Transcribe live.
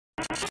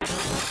Hey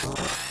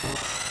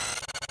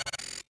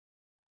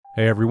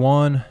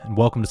everyone, and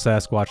welcome to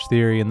Sasquatch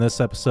Theory. In this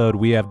episode,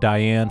 we have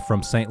Dianne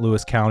from St.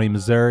 Louis County,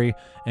 Missouri,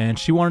 and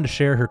she wanted to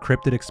share her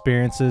cryptid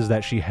experiences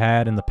that she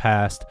had in the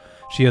past.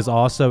 She has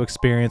also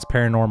experienced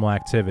paranormal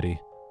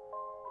activity.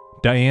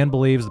 Dianne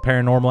believes the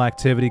paranormal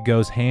activity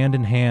goes hand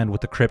in hand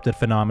with the cryptid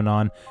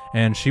phenomenon,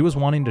 and she was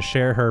wanting to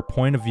share her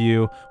point of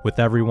view with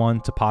everyone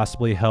to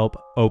possibly help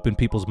open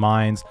people's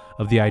minds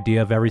of the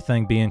idea of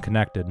everything being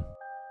connected.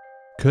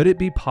 Could it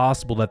be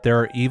possible that there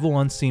are evil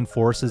unseen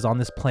forces on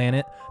this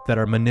planet that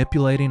are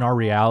manipulating our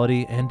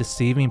reality and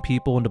deceiving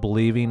people into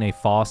believing a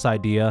false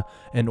idea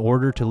in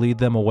order to lead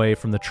them away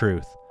from the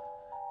truth?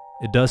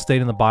 It does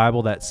state in the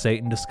Bible that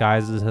Satan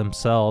disguises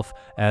himself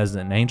as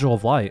an angel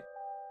of light.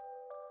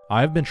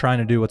 I've been trying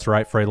to do what's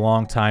right for a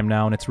long time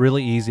now, and it's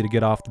really easy to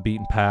get off the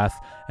beaten path,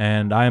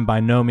 and I am by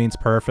no means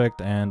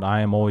perfect, and I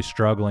am always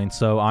struggling,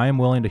 so I am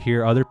willing to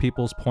hear other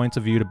people's points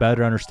of view to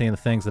better understand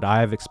the things that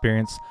I have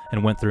experienced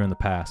and went through in the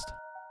past.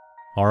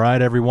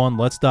 Alright everyone,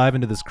 let's dive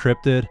into this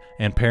cryptid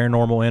and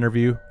paranormal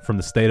interview from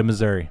the state of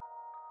Missouri.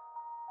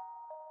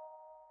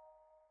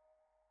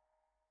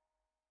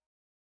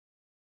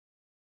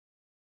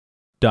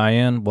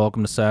 Dianne,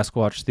 welcome to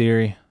Sasquatch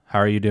Theory. How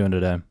are you doing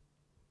today?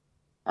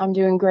 I'm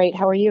doing great.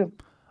 How are you?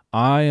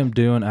 I am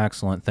doing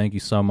excellent. Thank you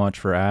so much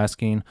for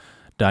asking.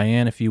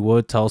 Dianne, if you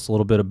would, tell us a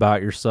little bit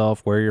about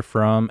yourself, where you're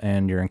from,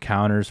 and your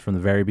encounters from the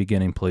very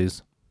beginning,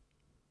 please.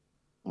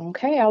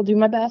 Okay, I'll do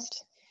my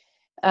best.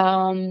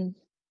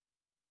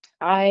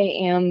 I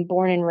am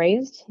born and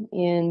raised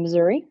in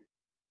Missouri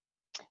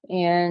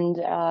and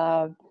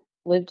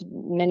lived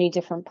many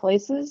different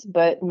places,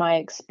 but my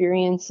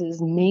experiences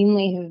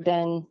mainly have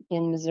been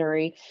in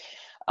Missouri.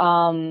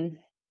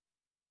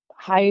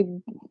 I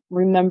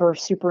remember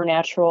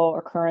supernatural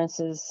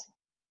occurrences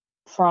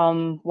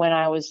from when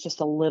I was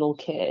just a little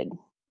kid,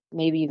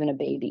 maybe even a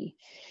baby.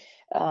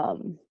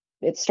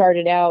 It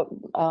started out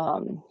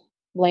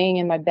laying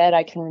in my bed.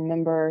 I can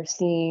remember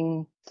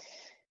seeing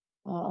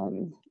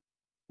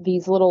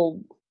these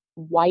little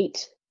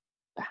white,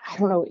 I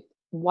don't know,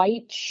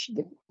 white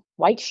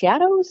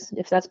shadows,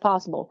 if that's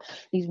possible.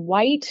 These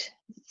white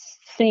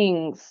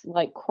things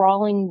like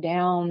crawling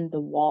down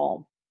the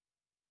wall,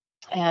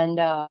 and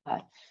I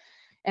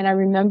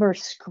remember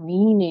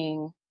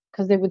screaming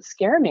because they would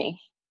scare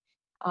me.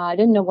 I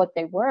didn't know what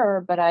they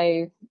were, but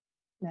I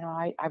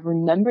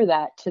remember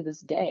that to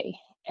this day.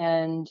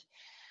 And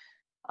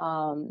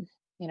when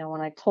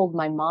I told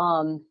my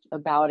mom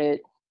about it,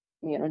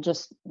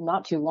 just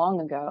not too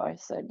long ago, I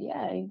said,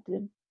 "Yeah,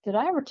 did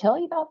I ever tell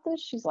you about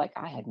this?" She's like,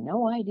 "I had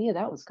no idea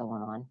that was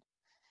going on."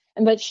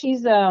 But she's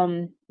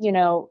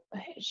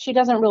she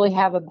doesn't really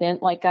have a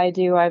bent like I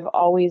do. I've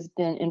always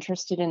been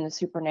interested in the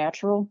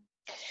supernatural.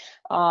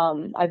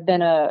 I've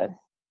been a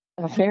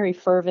very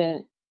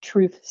fervent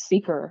truth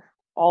seeker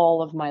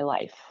all of my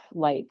life,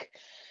 like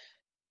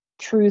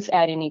truth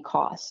at any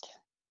cost.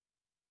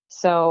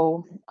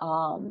 So,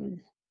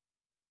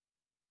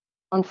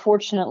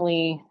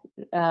 unfortunately,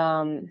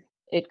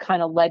 it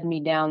kind of led me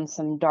down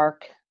some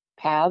dark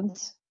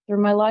paths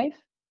through my life,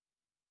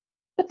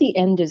 but the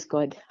end is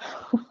good.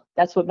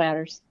 That's what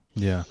matters.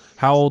 Yeah.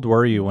 How old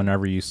were you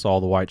whenever you saw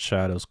the white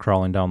shadows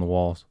crawling down the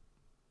walls?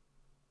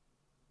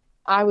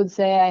 I would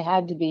say I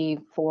had to be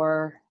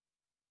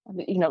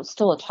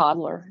still a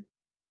toddler,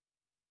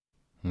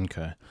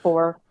 Okay.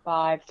 4,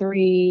 5,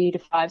 3 to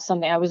 5,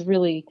 something. I was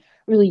really,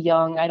 really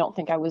young. I don't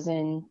think I was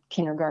in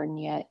kindergarten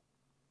yet.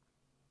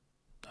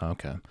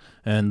 Okay.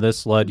 And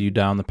this led you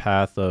down the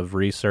path of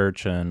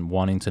research and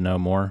wanting to know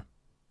more?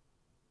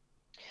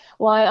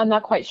 Well, I'm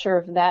not quite sure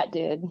if that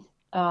did.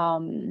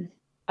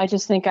 I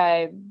just think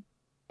I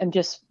am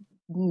just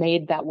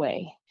made that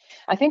way.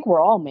 I think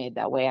we're all made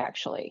that way,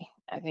 actually.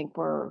 I think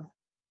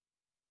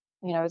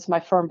it's my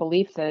firm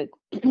belief that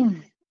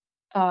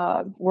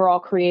we're all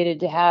created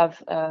to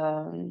have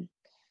a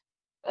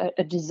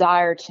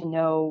desire to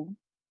know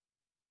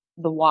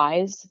the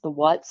whys, the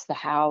whats, the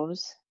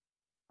hows.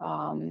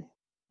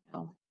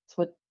 It's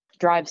what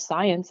drives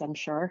science, I'm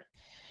sure.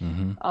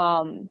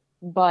 Mm-hmm.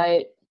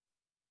 But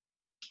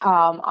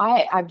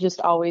I've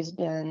just always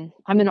I'm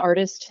an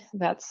artist.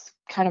 That's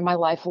kind of my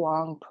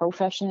lifelong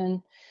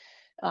profession.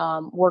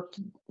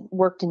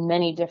 Worked in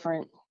many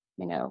different,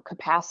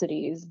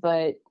 capacities,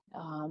 but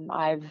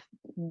I've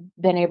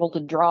been able to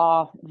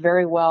draw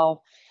very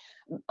well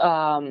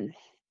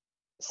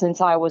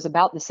since I was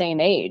about the same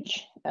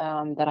age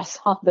that I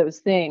saw those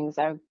things.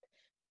 I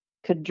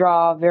could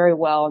draw very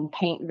well and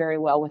paint very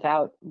well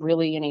without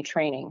really any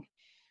training.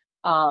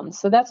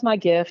 So that's my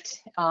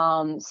gift.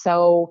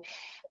 So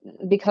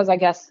because I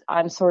guess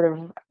I'm sort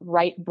of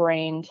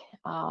right-brained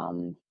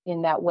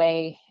in that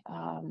way,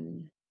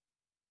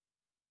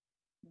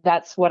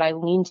 that's what I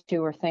lean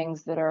to, are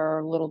things that are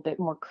a little bit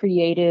more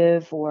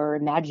creative or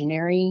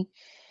imaginary.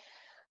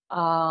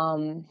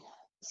 So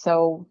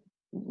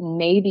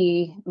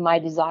maybe my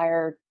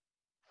desire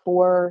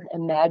for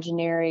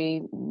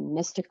imaginary,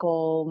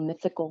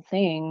 mythical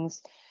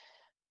things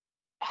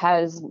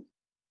has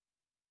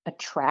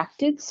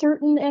attracted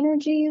certain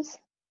energies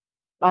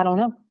I don't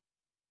know.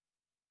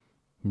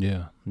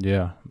 Yeah,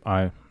 yeah,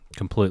 I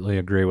completely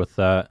agree with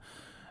that.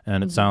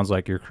 And it Hmm. sounds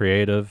like you're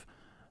creative.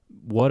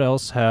 What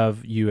else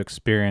have you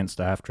experienced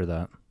after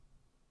that?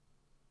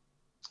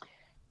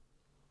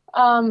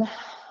 Um,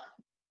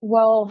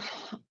 well,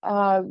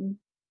 uh,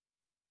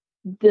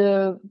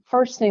 the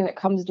first thing that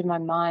comes to my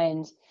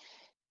mind,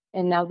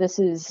 and now this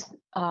is,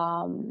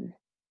 um,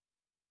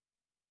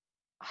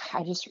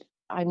 I just,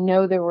 I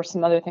know there were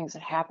some other things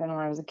that happened when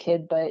I was a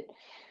kid, but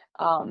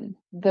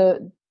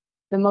the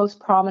most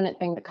prominent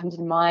thing that comes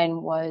to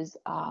mind was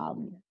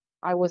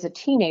I was a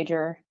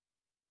teenager,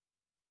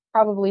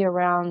 probably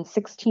around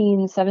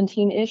 16,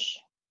 17-ish,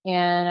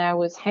 and I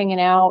was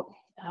hanging out.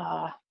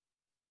 Uh,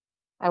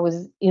 I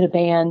was in a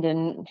band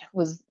and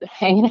was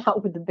hanging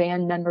out with the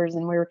band members,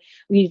 and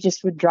we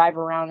just would drive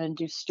around and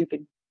do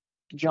stupid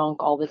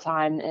junk all the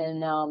time.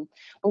 And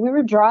but we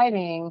were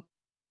driving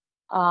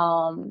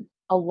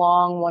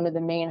along one of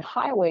the main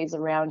highways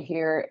around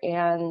here,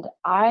 and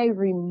I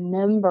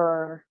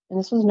remember, and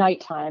this was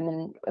nighttime,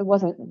 and it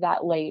wasn't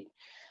that late,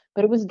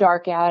 but it was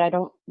dark out. I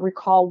don't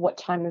recall what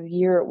time of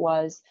year it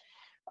was,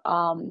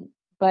 um,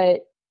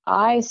 but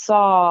I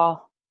saw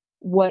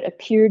what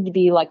appeared to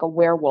be like a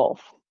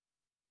werewolf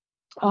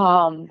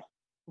um,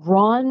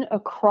 run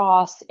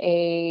across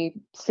a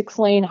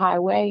 6-lane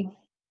highway,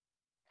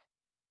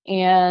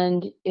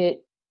 and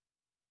it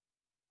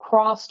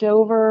crossed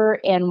over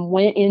and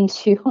went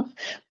into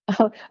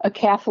a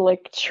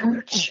Catholic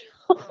church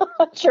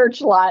church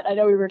lot. I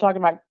know we were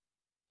talking about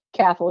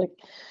Catholic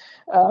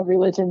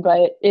religion,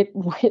 but it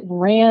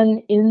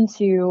ran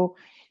into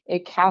a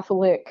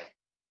Catholic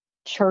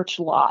church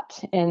lot,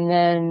 and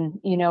then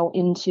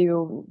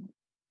into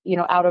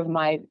out of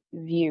my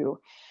view.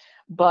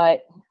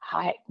 But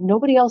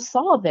nobody else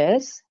saw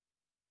this.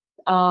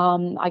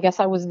 I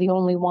guess I was the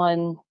only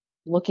one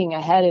looking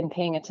ahead and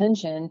paying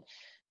attention.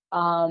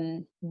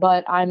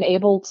 But I'm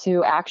able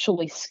to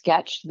actually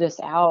sketch this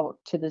out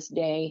to this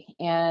day.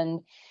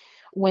 And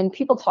when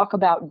people talk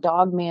about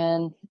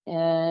Dogman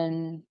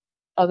and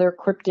other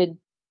cryptid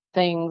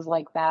things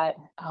like that,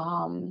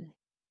 I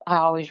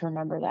always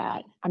remember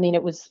that. I mean,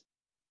 it was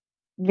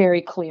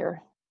very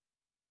clear.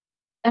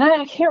 And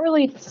I can't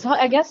really,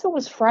 I guess it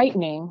was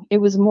frightening. It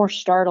was more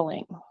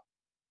startling.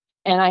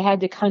 And I had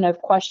to kind of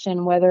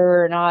question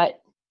whether or not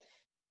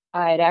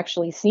I had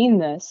actually seen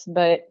this.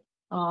 But,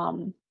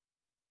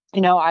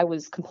 I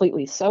was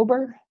completely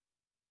sober,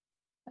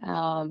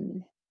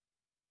 um,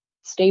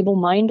 stable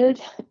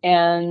minded,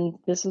 and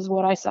this is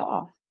what I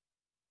saw.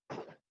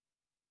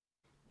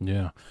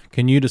 Yeah.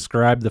 Can you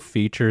describe the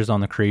features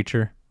on the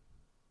creature?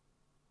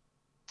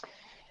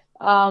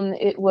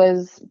 It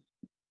was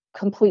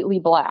completely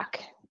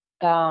black.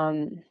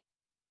 Um,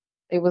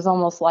 it was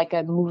almost like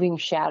a moving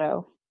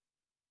shadow.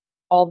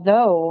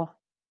 Although,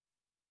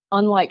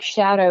 unlike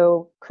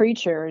shadow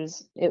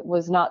creatures, it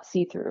was not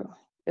see through.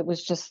 It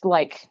was just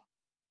like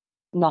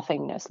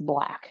nothingness,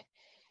 black.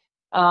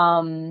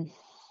 Um,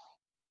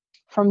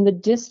 from the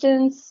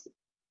distance,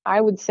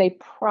 I would say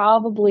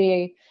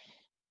probably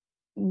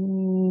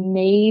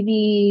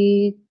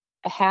maybe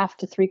a half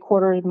to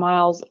 3/4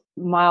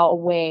 mile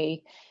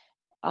away.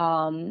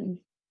 Um,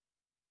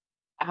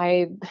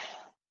 I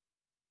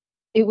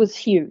It was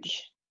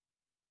huge.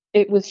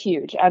 It was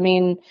huge. I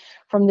mean,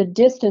 from the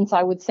distance,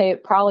 I would say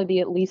it'd probably be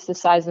at least the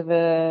size of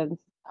a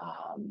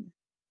um,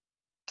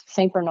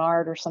 Saint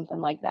Bernard or something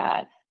like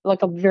that,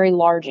 like a very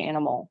large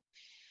animal.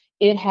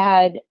 It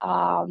had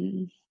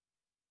kind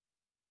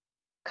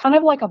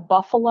of like a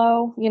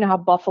buffalo. You know how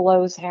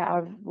buffaloes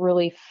have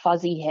really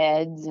fuzzy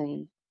heads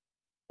and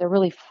they're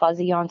really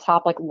fuzzy on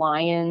top, like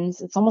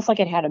lions. It's almost like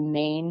it had a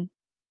mane.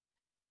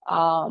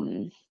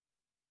 Um,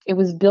 it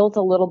was built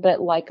a little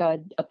bit like a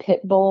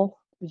pit bull.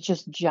 It was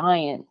just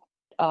giant,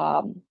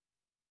 um,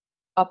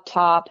 up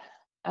top,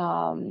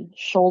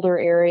 shoulder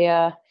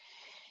area,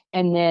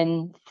 and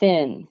then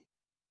thin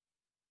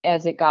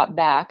as it got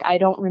back. I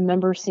don't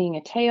remember seeing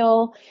a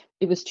tail.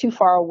 It was too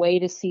far away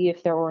to see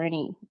if there were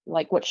any,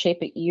 like what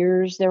shape of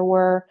ears there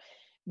were,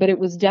 but it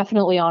was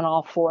definitely on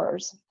all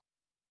fours.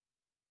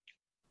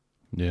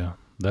 Yeah,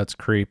 that's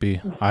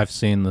creepy. I've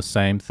seen the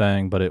same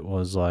thing, but it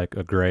was like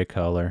a gray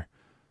color.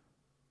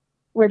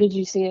 Where did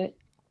you see it?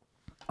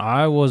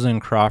 I was in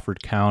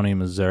Crawford County,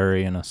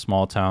 Missouri, in a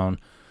small town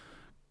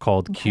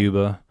called Okay.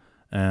 Cuba,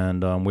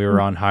 and we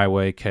were on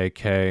Highway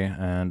KK,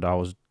 and I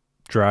was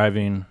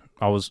driving.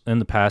 I was in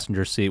the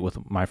passenger seat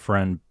with my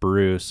friend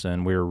Bruce,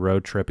 and we were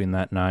road tripping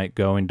that night,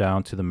 going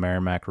down to the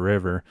Merrimack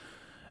River,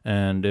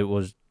 and it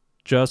was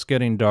just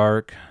getting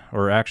dark,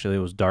 or actually it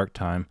was dark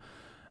time,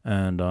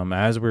 and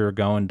as we were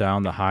going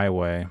down the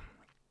highway,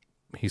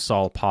 he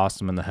saw a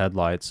possum in the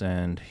headlights,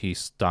 and he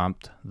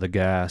stomped the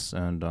gas,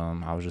 and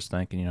I was just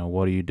thinking,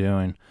 what are you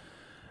doing?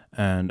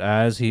 And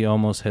as he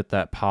almost hit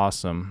that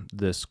possum,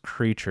 this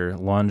creature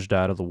lunged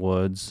out of the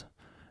woods,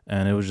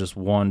 and it was just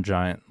one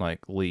giant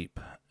leap,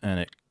 and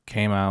it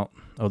came out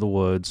of the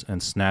woods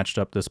and snatched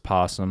up this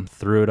possum,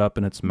 threw it up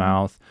in its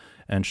mouth,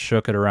 and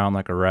shook it around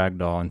like a rag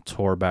doll and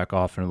tore back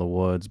off into the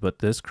woods. But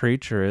this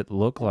creature, it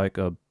looked like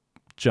a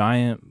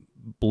giant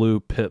blue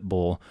pit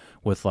bull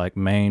with like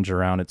mange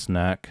around its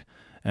neck,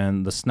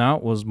 and the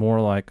snout was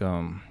more like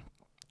kind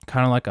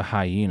of like a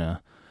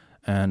hyena,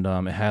 and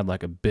it had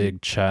like a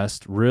big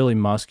chest, really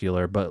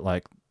muscular, but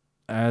like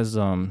as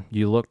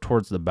you look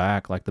towards the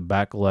back, like the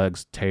back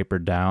legs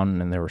tapered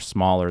down and they were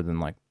smaller than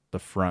like the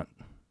front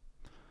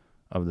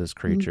of this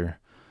creature.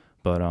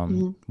 But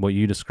what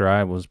you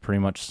described was pretty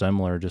much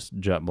similar, just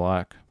jet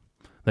black.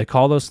 They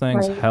call those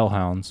things Right.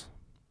 hellhounds,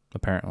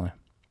 apparently.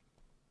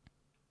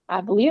 I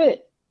believe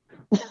it.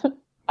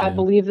 I Yeah.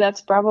 believe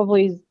that's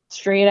probably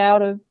straight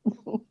out of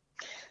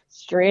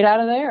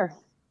there,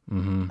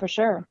 for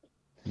sure.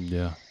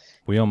 Yeah.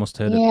 We almost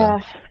hit it Yeah.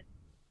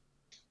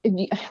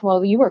 though.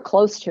 Well, you were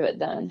close to it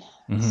then.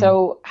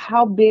 So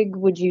how big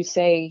would you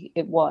say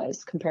it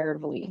was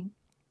comparatively?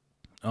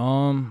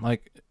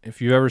 Like if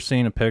you ever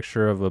seen a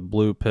picture of a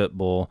blue pit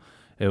bull,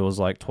 it was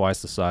like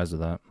twice the size of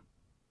that.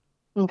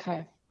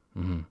 Okay.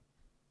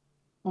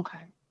 Okay.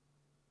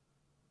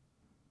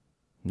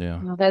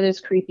 Yeah. Well, that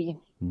is creepy.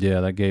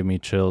 Yeah, that gave me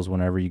chills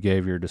whenever you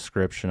gave your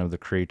description of the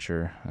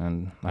creature,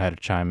 and I had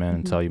to chime in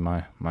and tell you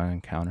my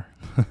encounter.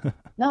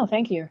 No,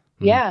 thank you.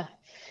 Yeah.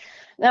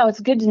 No,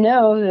 it's good to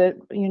know that,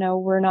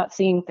 we're not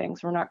seeing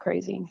things. We're not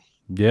crazy.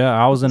 Yeah,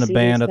 I was in a See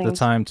band these at the things.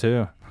 time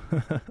too.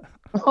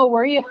 Oh,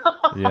 were you?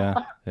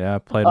 Yeah, I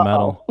played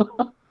metal.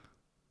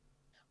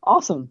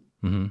 Awesome.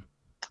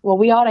 Well,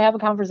 we ought to have a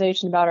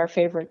conversation about our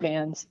favorite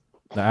bands.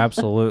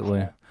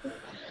 Absolutely.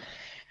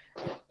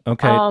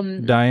 Okay,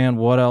 Dianne,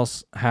 what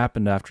else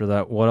happened after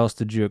that? What else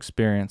did you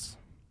experience?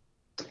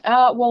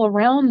 Well,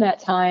 around that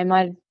time,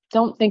 I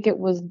don't think it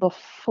was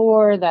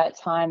before that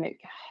time.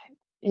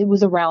 It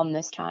was around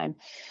this time.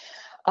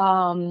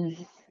 I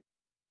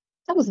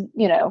was,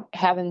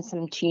 having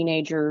some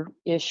teenager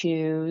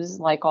issues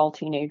like all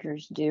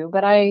teenagers do,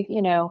 but I,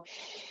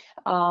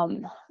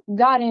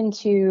 got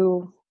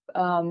into,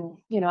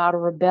 out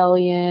of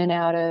rebellion,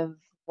 out of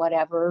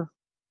whatever,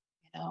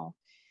 you know,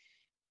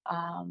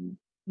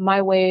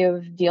 my way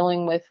of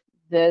dealing with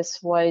this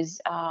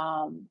was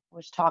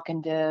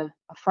talking to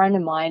a friend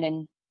of mine,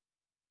 and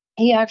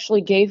he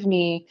actually gave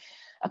me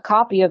a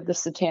copy of the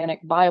Satanic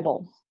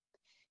Bible.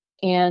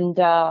 And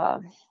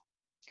I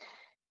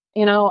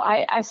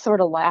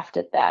sort of laughed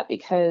at that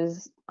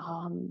because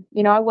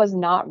I was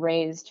not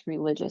raised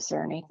religious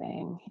or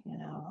anything.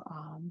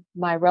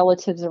 My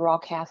relatives are all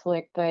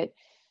Catholic, but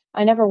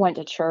I never went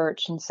to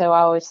church, and so I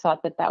always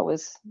thought that that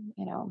was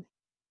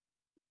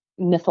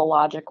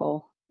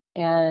mythological.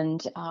 And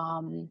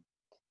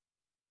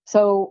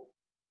so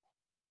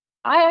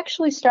I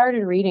actually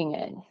started reading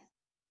it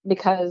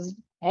because,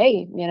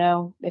 hey,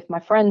 if my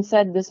friend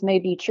said this may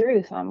be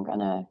truth, I'm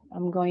going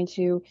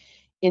to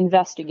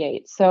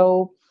investigate.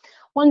 So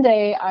one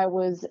day I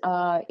was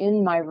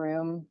in my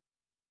room,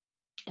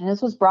 and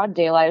this was broad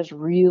daylight. It was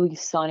really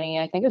sunny.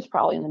 I think it was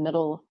probably in the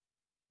middle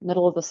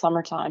of the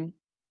summertime.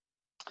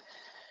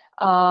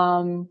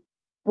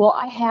 Well,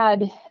 I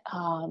had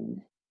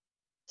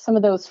some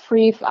of those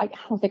I don't know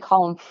what they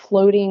call them,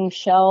 floating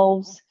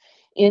shelves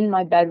in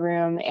my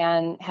bedroom,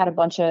 and had a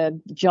bunch of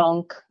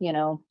junk,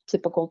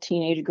 typical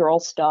teenage girl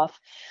stuff.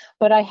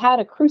 But I had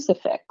a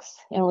crucifix,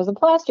 and it was a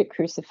plastic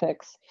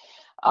crucifix,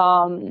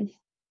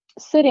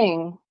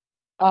 sitting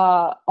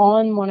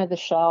on one of the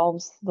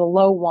shelves, the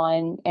low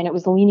one, and it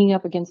was leaning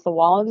up against the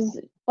wall.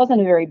 It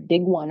wasn't a very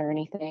big one or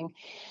anything,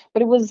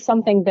 but it was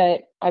something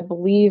that I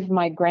believe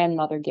my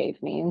grandmother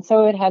gave me, and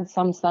so it had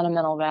some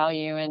sentimental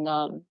value.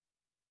 And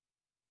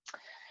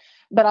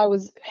but I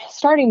was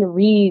starting to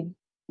read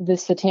the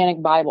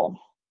Satanic Bible,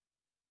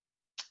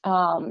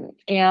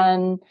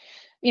 and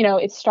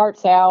it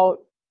starts out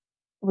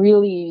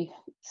really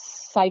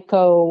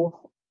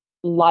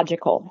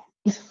psychological.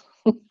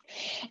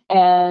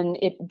 And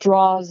it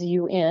draws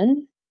you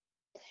in,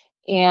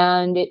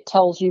 and it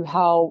tells you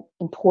how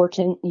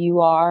important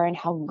you are and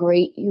how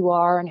great you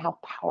are and how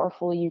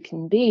powerful you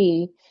can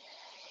be.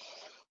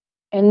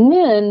 And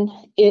then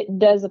it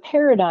does a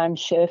paradigm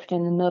shift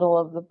in the middle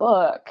of the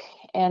book,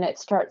 and it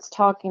starts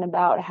talking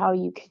about how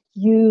you could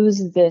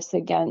use this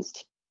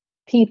against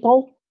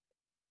people,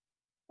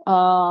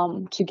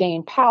 to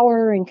gain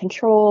power and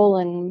control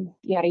and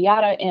yada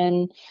yada.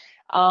 And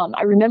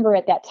I remember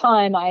at that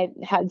time I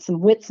had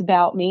some wits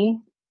about me,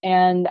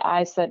 and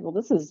I said, well,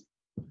 this is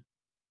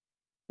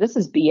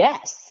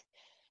BS.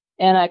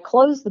 And I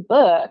closed the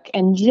book,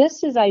 and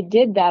just as I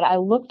did that, I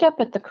looked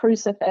up at the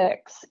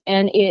crucifix,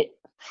 and it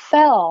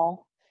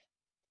fell,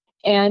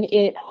 and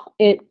it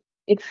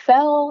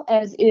fell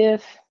as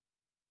if,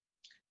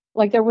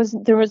 like, there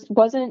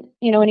wasn't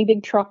any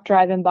big truck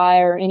driving by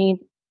or any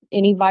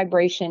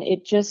vibration.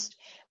 It just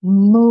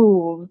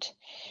moved,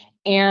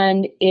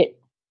 and it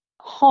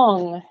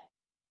hung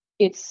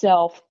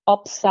itself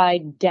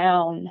upside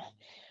down,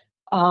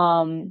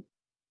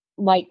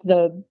 like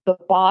the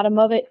bottom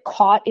of it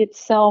caught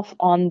itself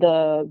on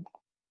the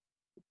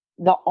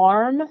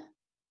arm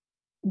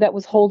that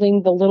was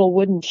holding the little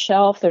wooden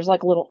shelf. There's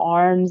like little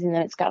arms, and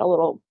then it's got a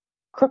little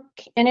crook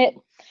in it.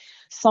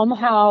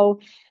 Somehow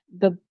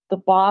the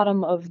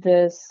bottom of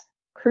this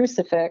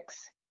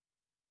crucifix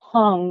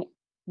hung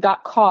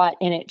got caught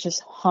and it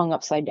just hung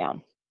upside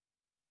down.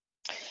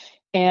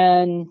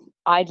 And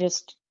I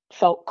just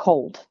felt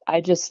cold.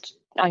 I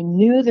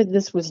knew that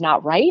this was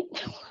not right.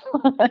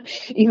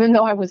 Even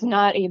though I was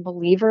not a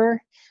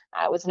believer,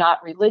 I was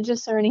not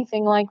religious or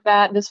anything like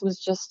that. This was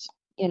just,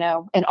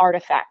 an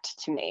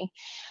artifact to me.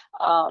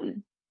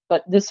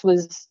 But this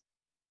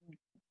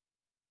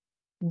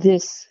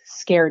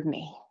scared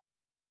me.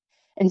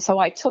 And so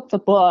I took the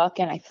book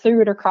and I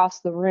threw it across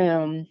the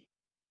room.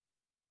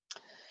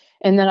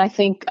 And then I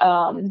think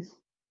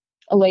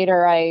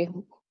later I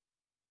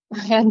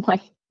had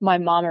my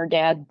mom or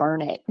dad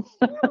burn it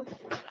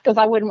because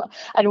I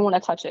didn't want to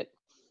touch it.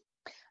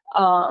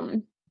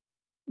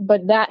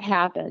 But that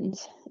happened.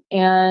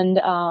 And,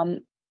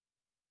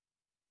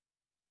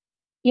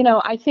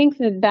 I think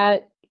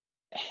that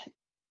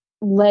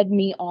led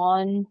me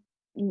on,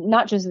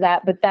 not just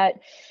that, but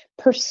that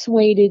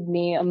persuaded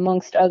me,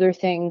 amongst other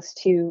things,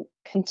 to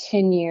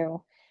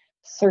continue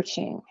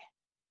searching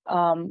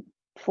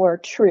for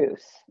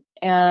truth.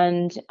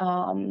 And,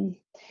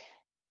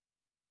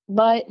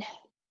 but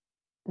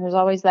there's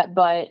always that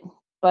but,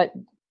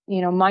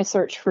 my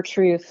search for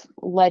truth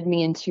led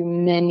me into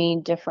many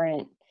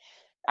different,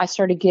 I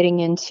started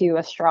getting into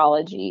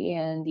astrology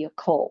and the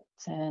occult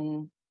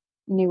and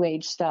new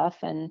age stuff.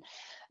 And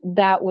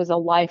that was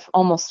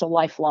almost a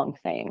lifelong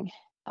thing.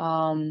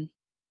 I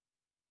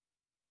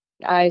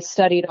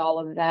studied all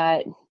of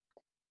that,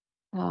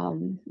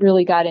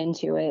 really got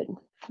into it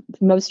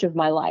most of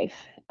my life.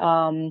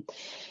 And,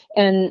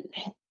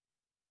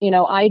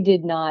 I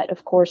did not,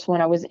 of course,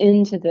 when I was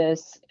into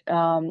this,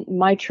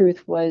 my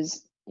truth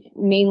was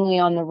mainly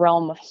on the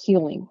realm of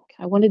healing.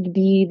 I wanted to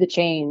be the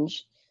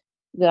change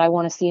that I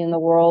want to see in the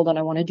world, and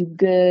I want to do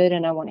good,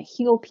 and I want to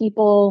heal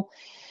people.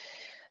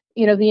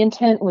 The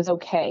intent was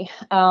okay.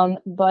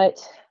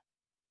 But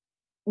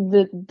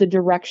the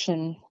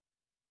direction,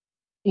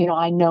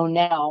 I know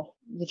now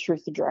the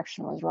truth, the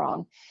direction was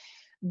wrong.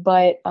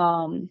 But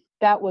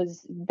that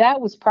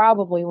was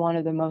probably one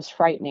of the most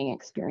frightening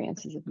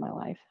experiences of my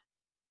life.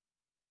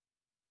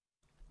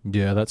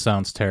 Yeah, that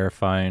sounds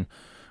terrifying.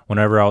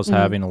 Whenever I was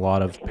having a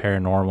lot of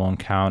paranormal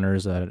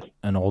encounters at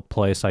an old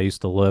place I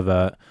used to live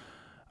at,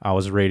 I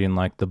was reading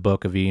like the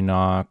Book of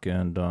Enoch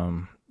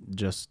and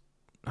just,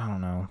 I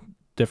don't know,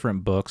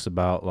 different books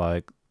about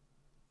like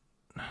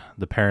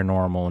the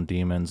paranormal and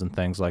demons and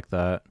things like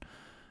that.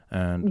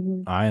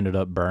 And I ended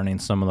up burning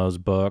some of those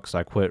books.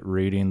 I quit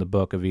reading the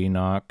Book of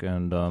Enoch.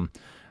 And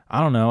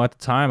I don't know, at the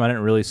time I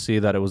didn't really see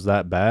that it was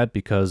that bad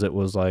because it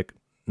was like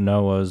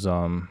Noah's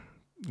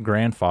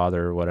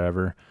grandfather or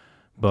whatever.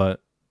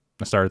 But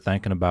I started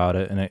thinking about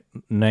it, and it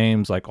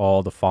names like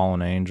all the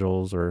fallen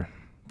angels or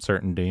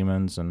certain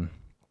demons, and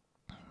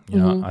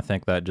I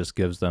think that just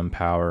gives them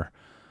power.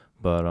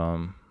 But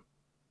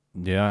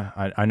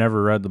yeah, I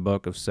never read the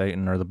Book of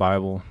Satan or the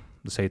Bible,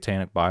 the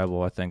Satanic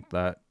Bible. I think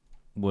that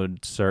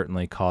would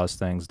certainly cause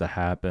things to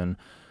happen,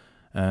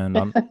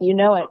 and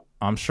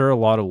I'm sure a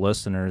lot of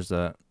listeners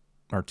that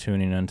are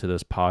tuning into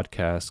this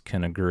podcast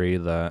can agree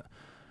that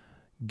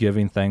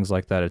giving things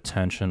like that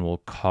attention will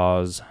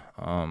cause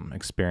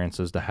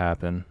experiences to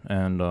happen.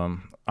 And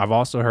I've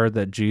also heard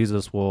that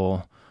Jesus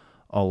will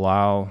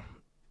allow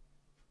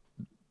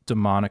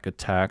demonic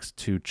attacks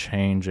to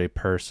change a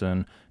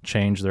person,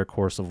 change their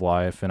course of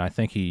life, and I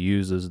think he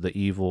uses the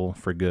evil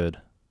for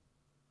good.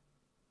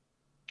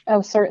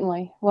 Oh,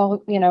 certainly.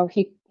 Well,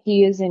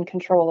 he is in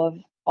control of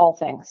all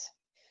things.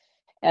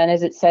 And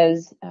as it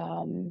says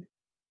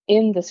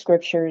in the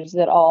scriptures,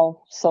 that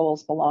all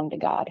souls belong to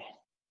God.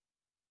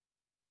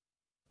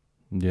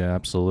 Yeah,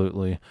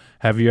 absolutely.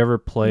 Have you ever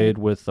played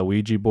with a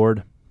Ouija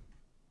board?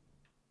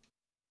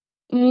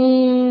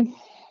 I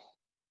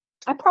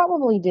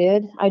probably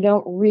did. I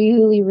don't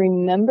really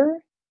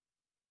remember,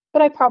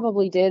 but I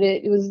probably did.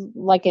 It was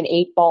like an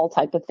 8-ball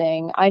type of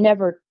thing. I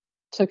never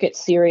took it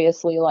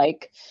seriously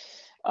like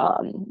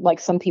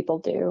some people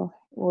do,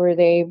 where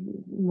they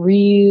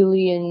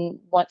really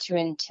want to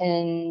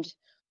intend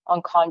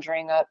on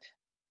conjuring up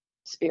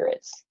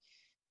spirits.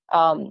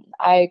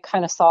 I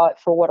kind of saw it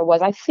for what it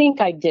was. I think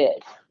I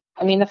did.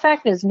 I mean, the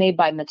fact is, made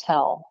by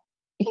Mattel,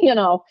 and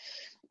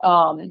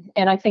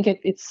I think it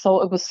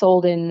was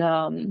sold in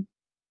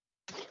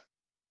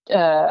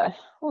what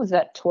was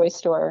that toy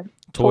store?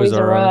 Toys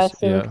R Us.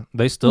 Yeah,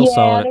 they still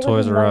sell it at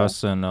Toys R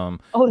Us, and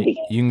you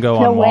can go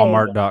on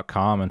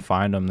Walmart.com and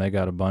find them. They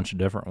got a bunch of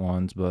different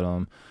ones,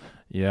 but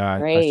yeah,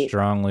 I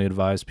strongly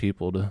advise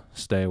people to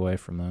stay away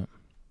from that.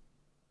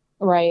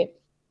 Right.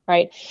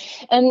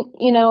 And,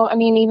 I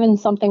mean, even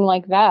something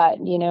like that,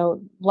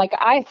 like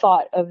I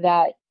thought of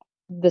that,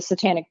 the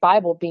Satanic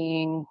Bible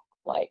being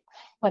like,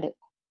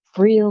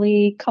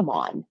 really? Come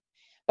on.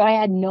 But I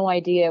had no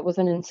idea. It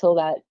wasn't until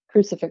that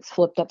crucifix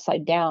flipped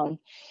upside down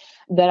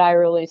that I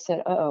really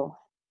said,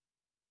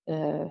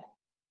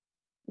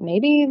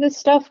 maybe this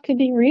stuff could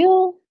be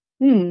real.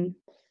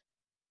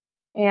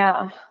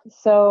 Yeah.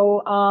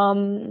 So,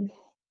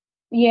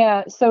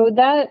 so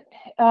that,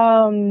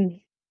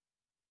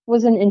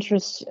 was an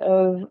interest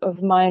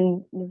of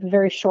mine,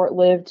 very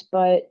short-lived,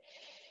 but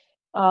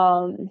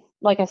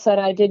like I said,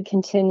 I did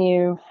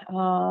continue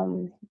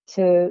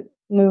to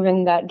move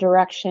in that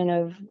direction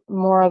of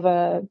more of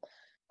a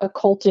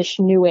occultish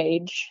new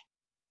age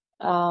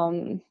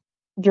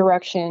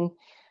direction.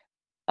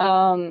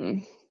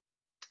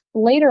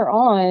 Later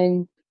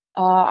on,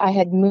 I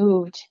had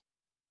moved.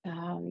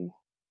 I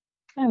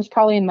was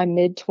probably in my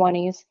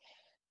mid-20s.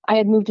 I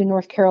had moved to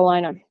North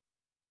Carolina.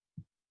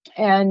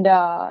 And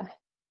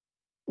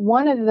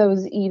one of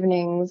those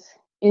evenings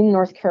in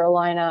North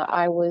Carolina,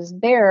 I was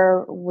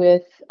there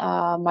with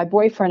my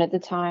boyfriend at the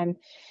time.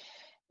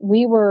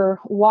 We were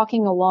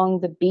walking along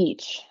the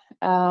beach.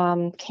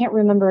 Can't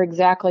remember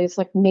exactly. It's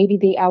like maybe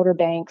the Outer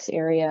Banks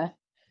area.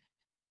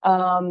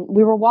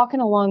 We were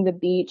walking along the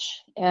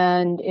beach,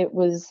 and it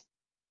was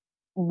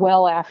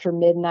well after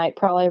midnight,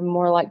 probably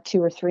more like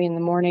 2 or 3 in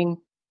the morning.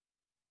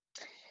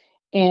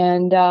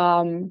 And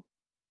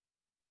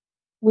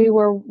we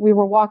were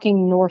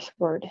walking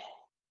northward,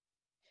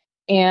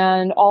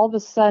 and all of a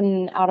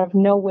sudden, out of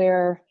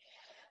nowhere,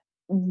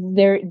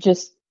 there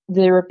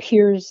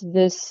appears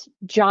this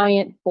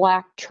giant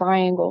black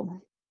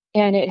triangle,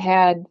 and it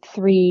had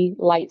 3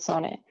 lights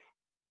on it,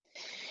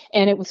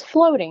 and it was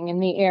floating in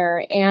the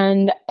air.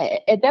 And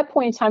at that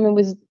point in time,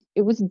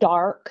 it was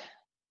dark,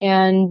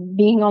 and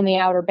being on the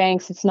Outer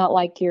Banks, it's not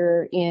like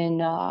you're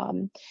in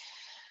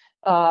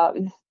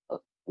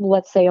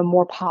let's say a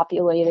more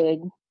populated,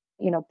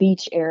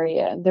 beach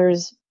area.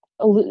 There's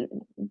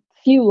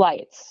few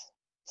lights,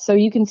 so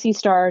you can see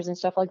stars and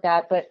stuff like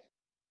that, but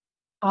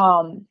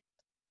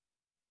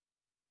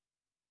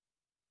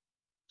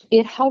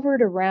it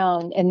hovered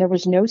around, and there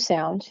was no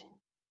sound.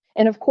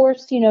 And of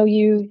course,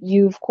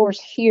 you of course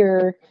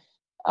hear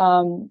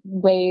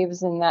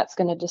waves, and that's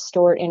going to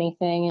distort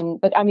anything.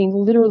 But I mean,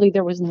 literally,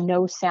 there was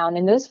no sound.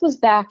 And this was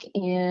back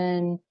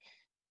in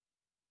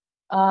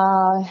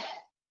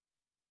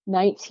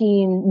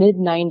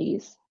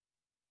mid-90s.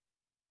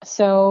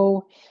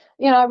 So,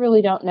 I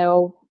really don't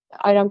know.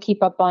 I don't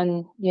keep up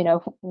on,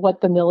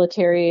 what the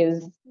military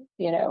is,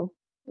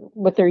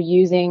 what they're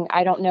using.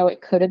 I don't know.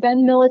 It could have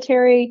been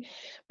military,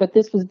 but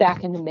this was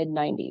back in the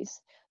mid-90s.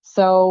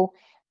 So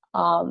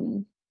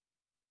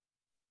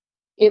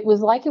it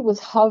was like it was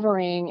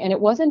hovering, and it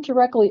wasn't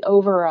directly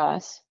over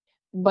us,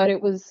 but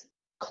it was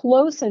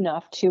close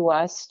enough to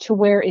us to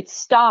where it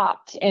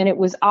stopped, and it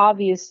was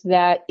obvious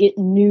that it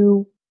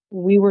knew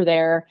we were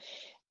there,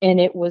 and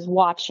it was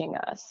watching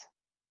us.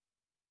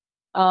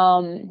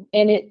 And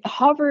it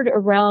hovered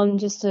around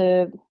just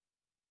I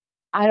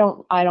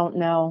don't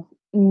know,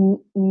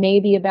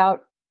 maybe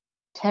about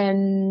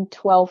 10,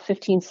 12,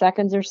 15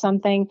 seconds or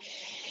something.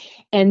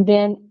 And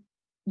then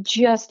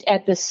just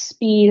at the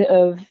speed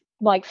of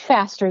like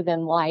faster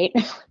than light,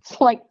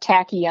 it's like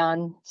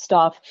tachyon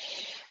stuff.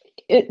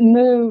 It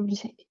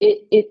moved,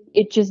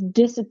 it just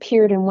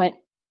disappeared and went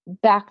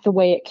back the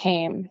way it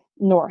came,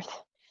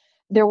 north.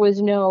 There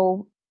was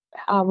no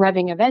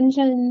revving of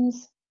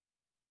engines.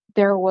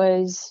 There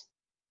was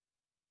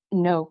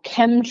no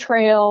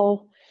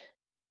chemtrail,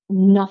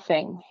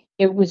 nothing.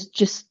 It was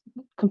just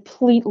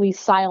completely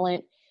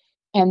silent.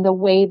 And the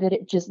way that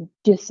it just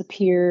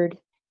disappeared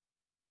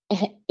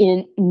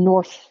in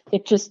north,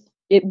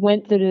 it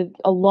went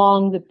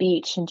along the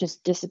beach and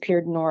just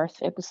disappeared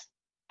north. It was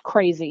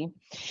crazy.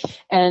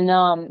 And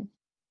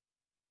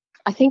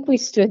I think we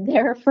stood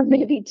there for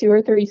maybe 2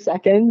 or 3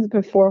 seconds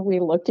before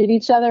we looked at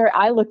each other.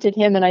 I looked at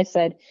him and I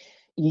said,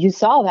 "You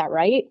saw that,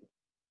 right?"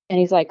 And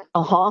he's like,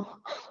 "Uh-huh."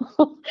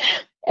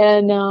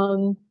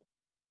 And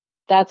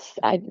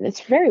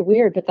it's very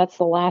weird, but that's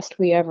the last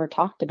we ever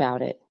talked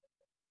about it.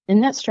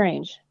 Isn't that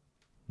strange?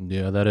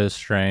 Yeah, that is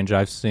strange.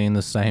 I've seen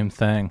the same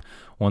thing.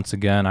 Once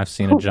again, I've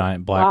seen a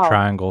giant black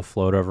triangle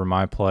float over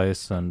my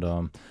place,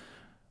 and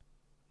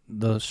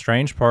the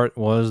strange part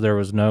was there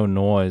was no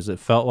noise. It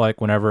felt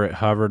like whenever it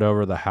hovered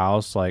over the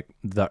house, like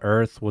the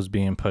earth was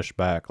being pushed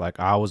back. Like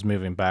I was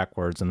moving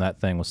backwards, and that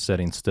thing was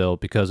sitting still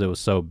because it was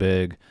so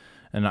big.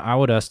 And I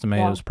would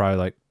estimate it was probably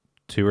like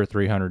 200 or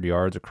 300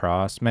 yards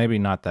across. Maybe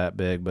not that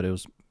big, but it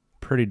was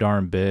pretty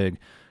darn big,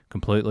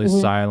 completely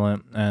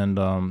silent. And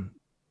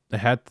it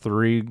had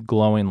 3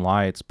 glowing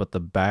lights, but the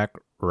back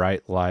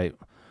right light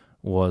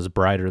was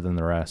brighter than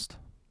the rest.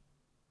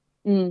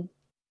 Mm.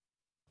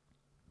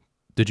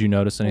 Did you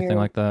notice anything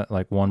like that?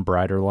 Like one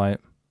brighter light?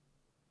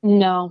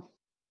 No,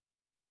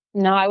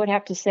 I would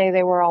have to say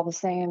they were all the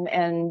same,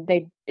 and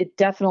it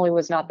definitely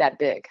was not that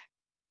big.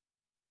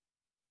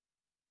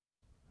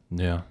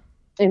 Yeah.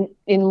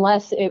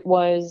 Unless it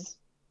was,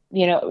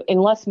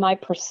 unless my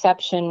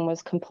perception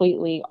was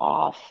completely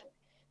off,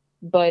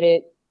 but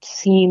it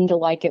seemed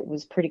like it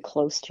was pretty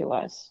close to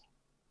us.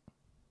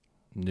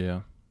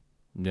 Yeah.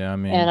 Yeah, I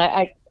mean.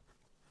 And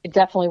it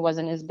definitely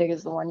wasn't as big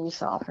as the one you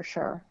saw, for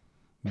sure.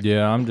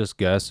 Yeah, I'm just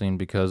guessing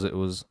because it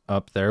was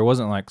up there. It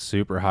wasn't like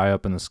super high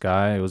up in the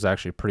sky. It was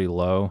actually pretty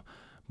low,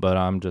 but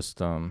I'm just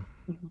kind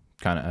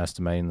of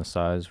estimating the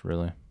size,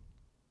 really.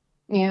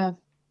 Yeah.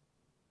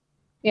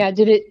 Yeah,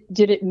 did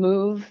it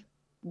move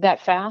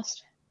that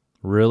fast?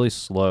 Really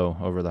slow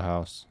over the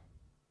house.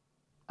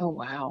 Oh,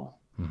 wow.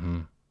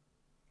 Mm-hmm.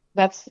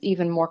 That's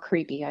even more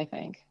creepy, I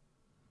think.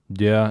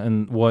 Yeah,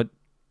 and what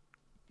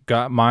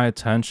got my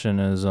attention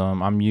is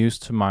I'm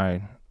used to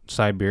my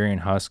Siberian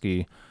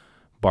Husky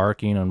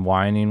barking and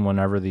whining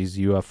whenever these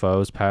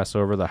UFOs pass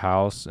over the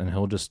house, and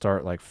he'll just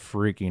start like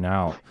freaking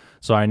out.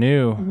 So I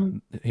knew Hmm.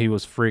 he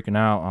was freaking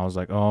out. I was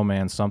like, "Oh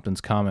man,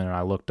 something's coming." And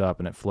I looked up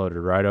and it floated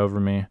right over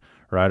me,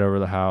 right over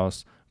the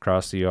house,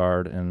 across the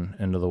yard and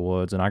into the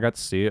woods, and I got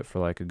to see it for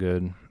like a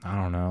good, I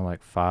don't know,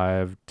 like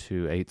 5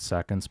 to 8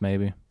 seconds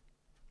maybe.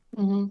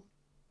 Hmm.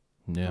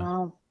 Yeah.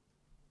 Wow.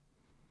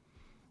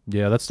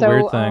 Yeah, that's the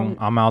weird So, thing.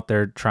 I'm out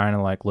there trying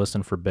to like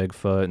listen for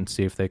Bigfoot and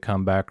see if they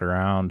come back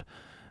around,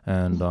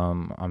 and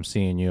I'm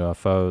seeing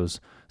UFOs.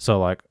 So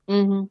like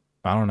hmm.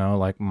 I don't know,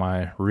 like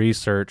my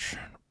research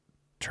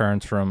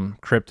turns from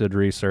cryptid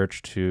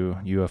research to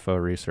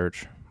UFO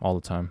research all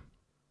the time.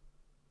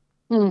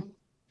 Hmm.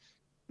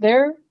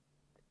 They're,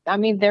 I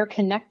mean, they're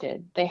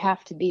connected. They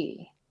have to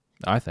be.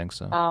 I think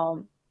so.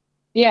 Um,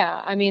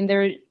 yeah, I mean,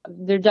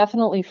 they're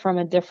definitely from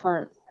a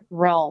different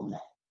realm,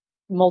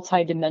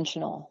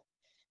 multidimensional.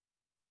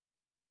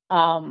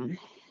 Um,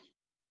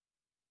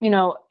 you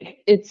know,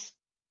 it's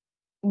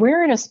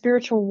we're in a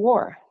spiritual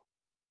war,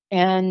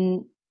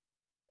 and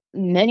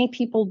many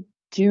people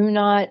do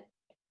not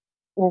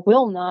or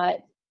will not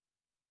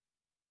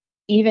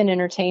even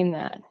entertain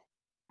that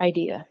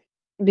idea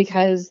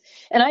because,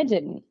 and I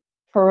didn't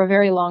for a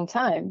very long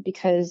time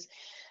because,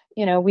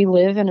 we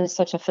live in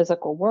such a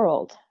physical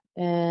world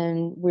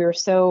and we're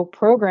so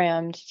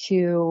programmed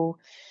to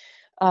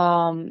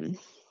um,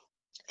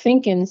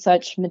 think in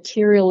such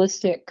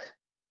materialistic,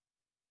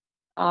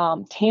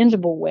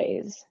 tangible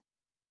ways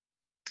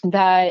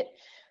that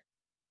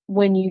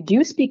when you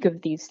do speak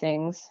of these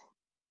things,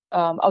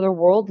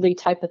 otherworldly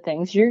type of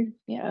things, you're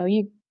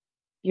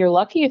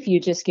lucky if you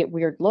just get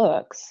weird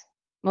looks.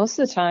 Most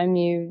of the time,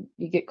 you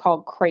get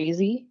called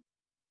crazy.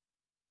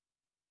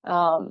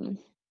 Um,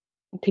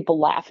 People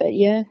laugh at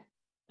you.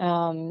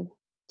 Um,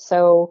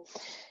 so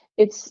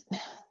it's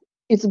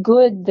it's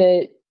good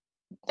that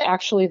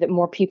actually that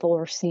more people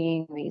are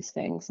seeing these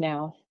things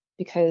now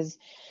because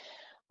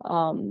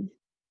um,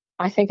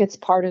 I think it's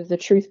part of the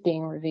truth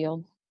being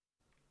revealed.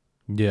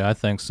 Yeah, I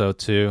think so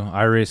too.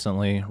 I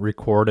recently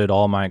recorded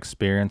all my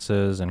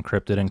experiences and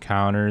cryptid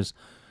encounters,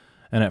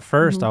 and at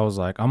first Hmm. I was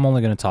like, I'm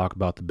only going to talk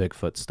about the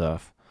Bigfoot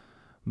stuff.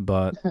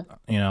 But,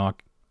 you know,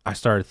 I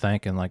started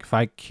thinking, like, if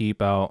I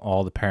keep out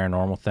all the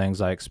paranormal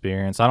things I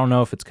experience, I don't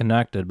know if it's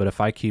connected, but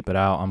if I keep it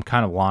out, I'm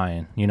kind of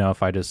lying. You know,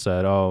 if I just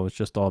said, oh, it's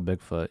just all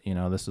Bigfoot,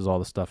 this is all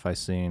the stuff I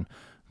seen.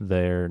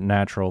 They're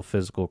natural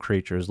physical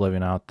creatures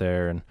living out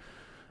there, and,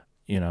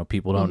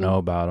 people don't Hmm. know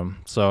about them.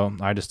 So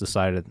I just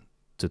decided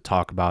to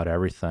talk about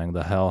everything.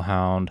 The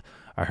hellhound.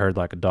 I heard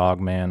like a dog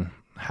man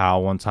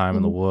howl one time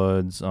in the Hmm.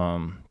 woods.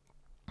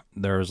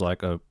 There was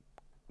like a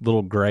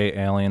little gray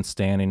alien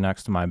standing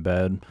next to my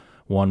bed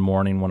one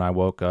morning when I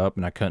woke up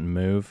and I couldn't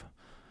move.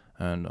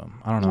 And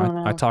I don't know.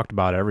 Oh I no. talked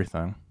about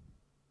everything.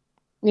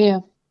 Yeah.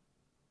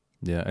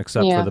 Yeah,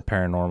 except for Yeah. the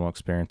paranormal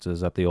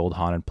experiences at the old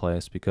haunted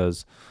place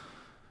because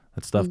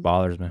that stuff Mm.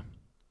 bothers me.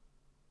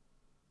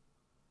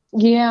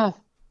 Yeah.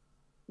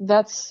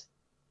 That's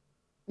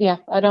yeah.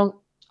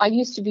 I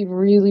used to be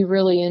really,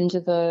 really into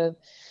the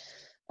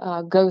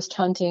ghost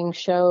hunting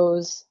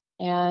shows,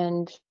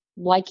 and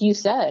like you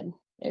said,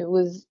 it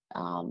was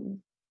the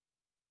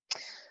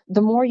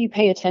more you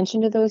pay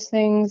attention to those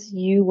things,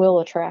 you will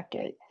attract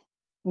it.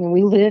 I mean,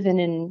 we live in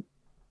an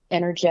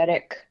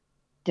energetic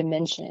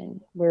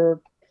dimension. We're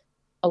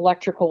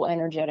electrical,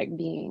 energetic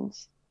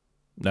beings.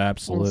 And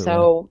Absolutely.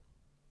 so,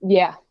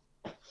 yeah.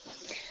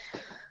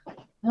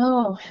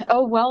 Oh,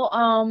 well,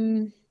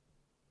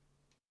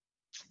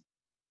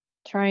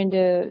 trying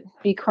to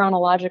be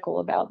chronological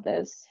about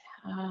this.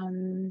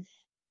 Um,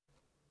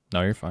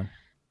 No, you're fine.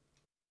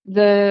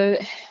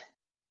 the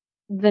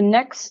the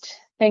next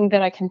thing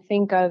that I can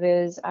think of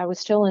is I was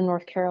still in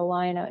North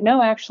Carolina.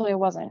 No, actually, I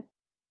wasn't.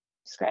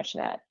 Scratch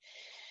that.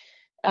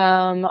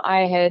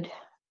 I had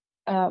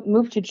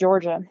moved to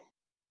Georgia,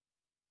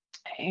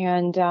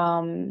 and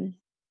I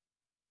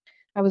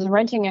was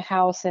renting a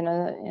house in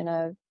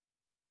a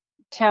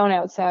town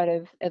outside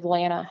of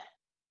Atlanta,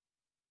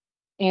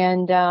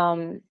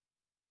 and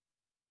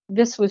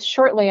this was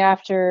shortly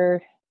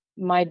after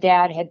my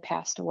dad had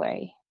passed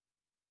away.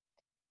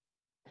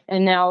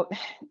 And now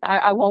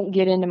I won't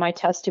get into my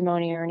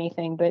testimony or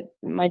anything, but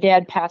my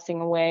dad passing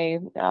away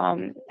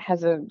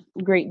has a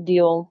great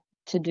deal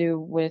to do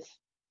with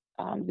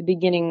the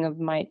beginning of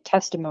my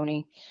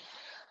testimony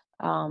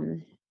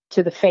um,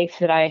 to the faith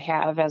that I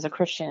have as a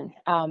Christian.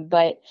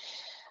 But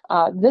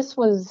this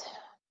was,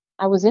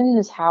 I was in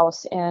this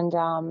house, and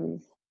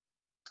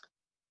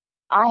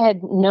I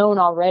had known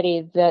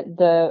already that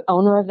the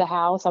owner of the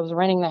house, I was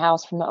renting the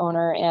house from the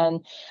owner,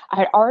 and I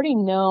had already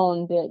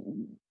known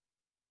that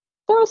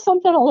there was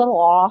something a little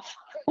off.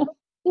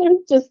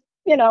 Just,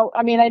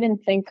 I mean, I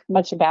didn't think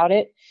much about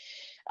it.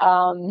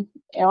 Um,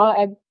 you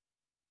know,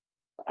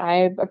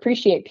 I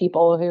appreciate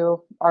people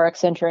who are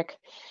eccentric,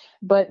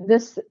 but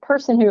this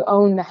person who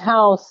owned the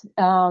house,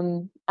 I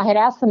had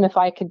asked them if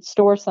I could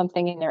store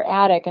something in their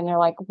attic, and they're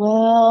like,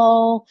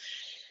 well,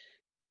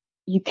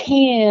 you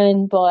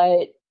can,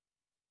 but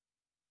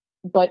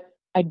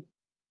I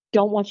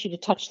don't want you to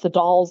touch the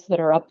dolls that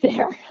are up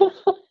there.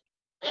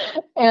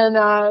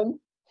 And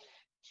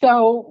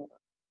so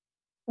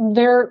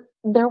there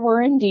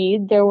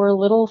were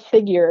little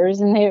figures,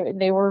 and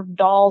they were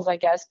dolls, I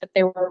guess, but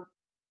they were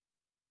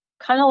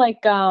kind of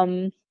like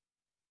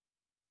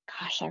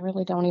gosh, I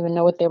really don't even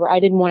know what they were. I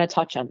didn't want to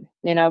touch them,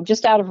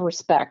 just out of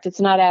respect. It's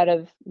not out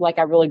of like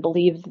I really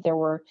believed that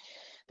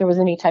there was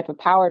any type of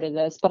power to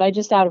this, but I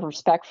just out of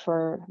respect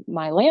for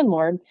my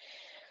landlord,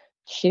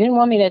 she didn't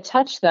want me to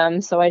touch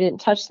them, so I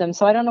didn't touch them.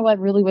 So I don't know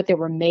what they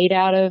were made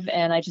out of,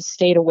 and I just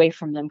stayed away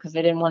from them because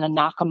I didn't want to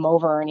knock them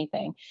over or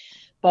anything.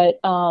 But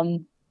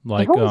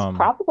Like there was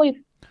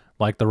probably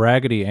like the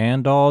Raggedy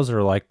Ann dolls,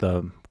 or like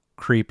the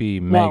creepy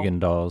Megan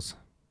dolls?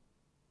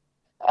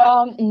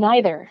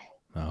 Neither.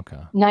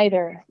 Okay.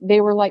 Neither.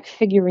 They were like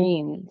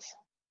figurines,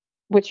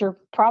 which are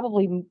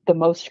probably the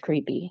most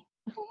creepy.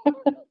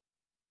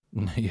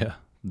 Yeah,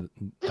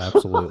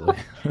 absolutely.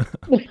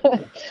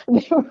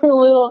 They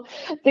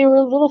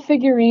were little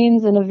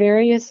figurines in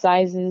various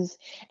sizes,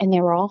 and they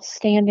were all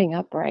standing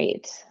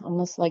upright,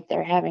 almost like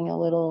they're having a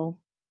little,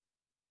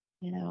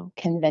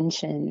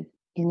 convention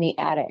in the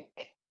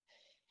attic.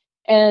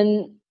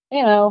 And,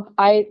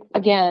 I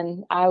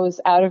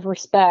was out of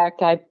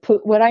respect. I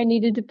put what I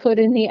needed to put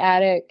in the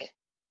attic,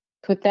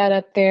 put that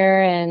up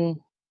there, and,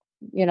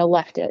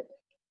 left it.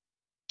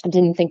 I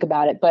didn't think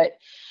about it. But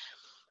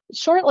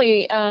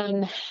shortly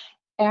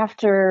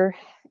after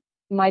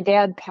my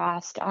dad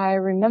passed, I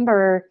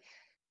remember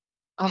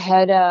I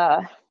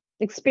had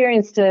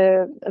experienced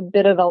a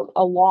bit of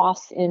a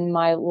loss in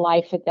my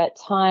life at that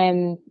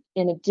time,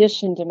 in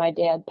addition to my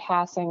dad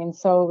passing. And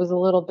so it was a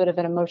little bit of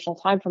an emotional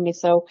time for me.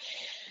 So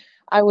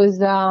I was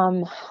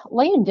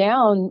laying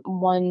down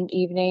one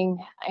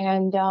evening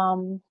and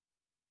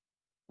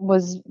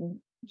was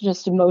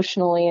just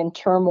emotionally in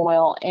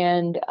turmoil,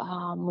 and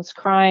was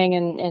crying.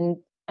 And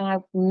I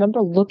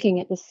remember looking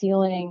at the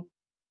ceiling,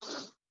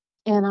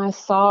 and I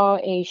saw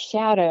a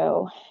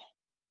shadow,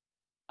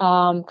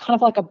 kind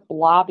of like a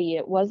blobby.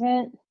 It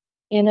wasn't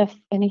in a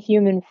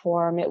human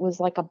form. It was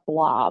like a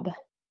blob,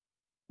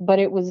 but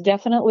it was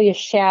definitely a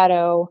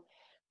shadow,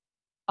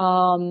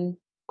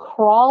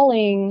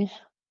 crawling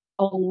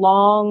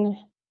along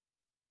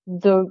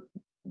the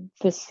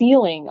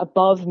ceiling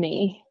above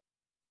me.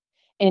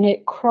 And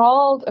it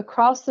crawled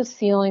across the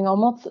ceiling,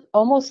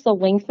 almost the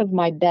length of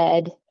my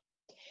bed,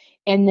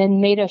 and then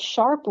made a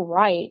sharp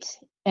right,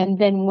 and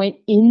then went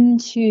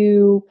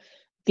into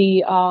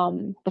the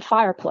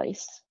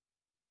fireplace.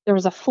 There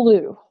was a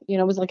flue,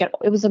 it was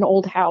it was an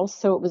old house,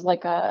 so it was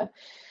like the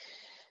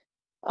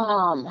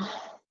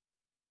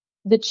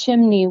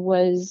chimney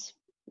was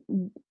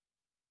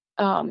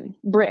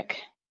brick,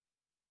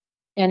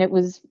 and it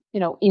was,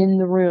 in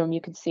the room.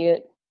 You could see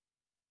it.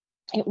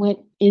 It went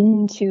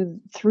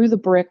through the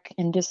brick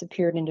and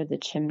disappeared into the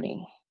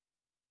chimney.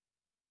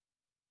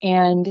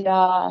 And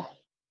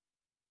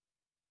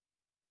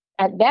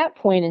at that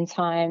point in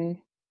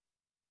time,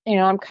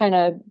 I'm kind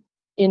of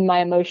in my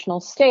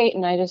emotional state,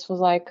 and I just was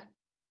like,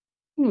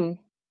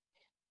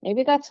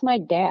 maybe that's my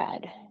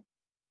dad.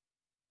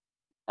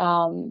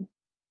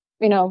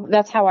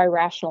 That's how I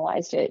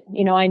rationalized it.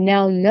 I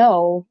now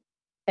know,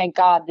 thank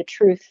God, the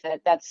truth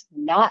that that's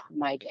not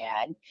my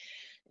dad.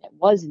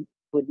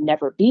 Would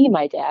never be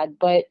my dad,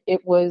 but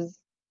it was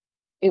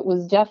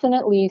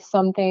definitely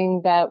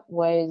something that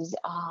was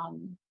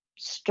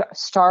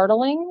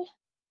startling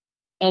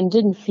and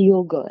didn't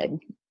feel good.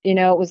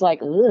 It was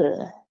like,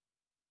 ugh,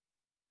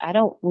 I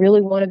don't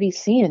really want to be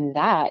seeing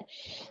that.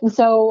 And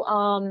so,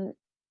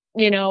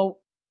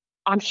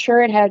 I'm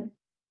sure it had,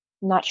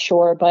 not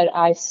sure, but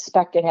I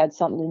suspect it had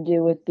something to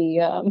do with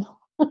the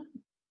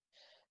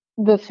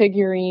the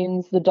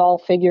figurines, the doll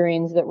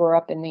figurines that were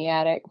up in the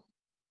attic.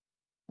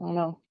 I don't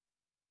know.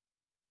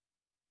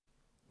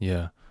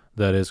 Yeah,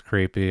 that is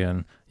creepy.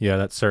 And yeah,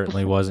 that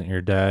certainly wasn't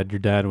your dad. Your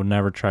dad would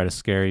never try to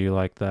scare you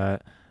like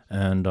that.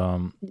 And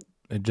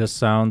it just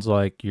sounds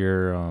like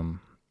you're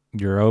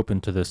open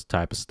to this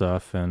type of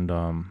stuff, and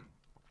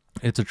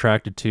it's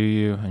attracted to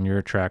you, and you're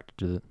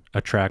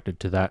attracted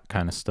to that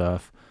kind of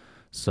stuff.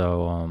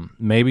 So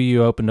maybe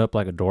you opened up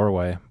like a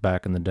doorway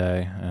back in the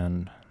day,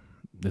 and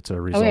it's a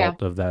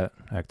result of that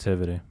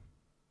activity.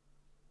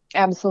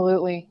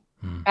 Absolutely.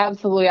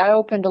 Absolutely. I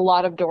opened a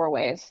lot of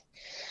doorways.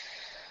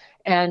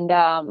 And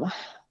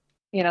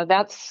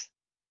that's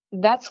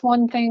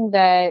one thing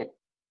that,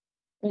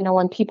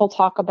 when people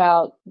talk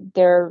about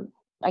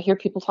I hear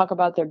people talk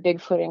about their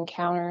Bigfoot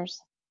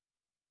encounters.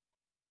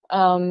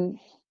 I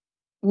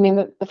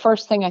mean, the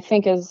first thing I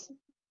think is,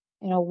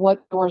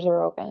 what doors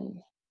are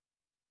open?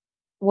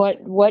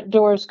 What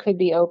doors could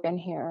be open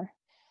here?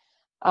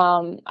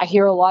 I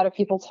hear a lot of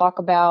people talk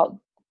about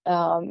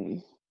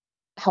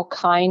how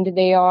kind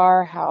they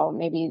are, how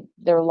maybe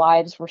their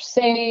lives were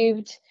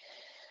saved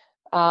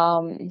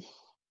by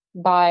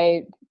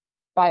a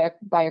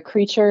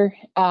creature.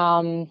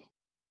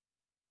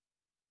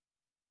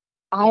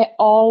 I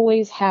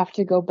always have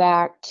to go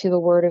back to the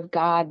Word of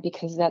God,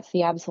 because that's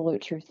the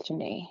absolute truth to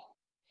me.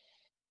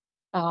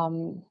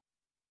 the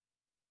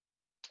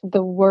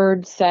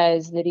word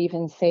says that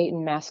even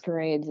Satan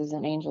masquerades as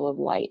an angel of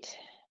light.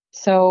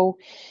 So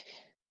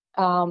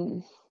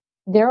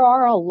there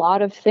are a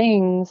lot of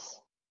things,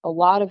 a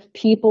lot of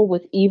people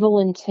with evil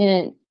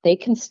intent, they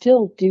can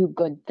still do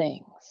good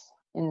things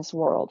in this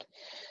world.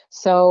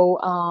 So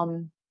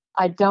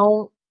I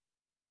don't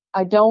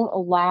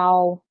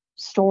allow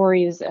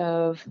stories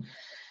of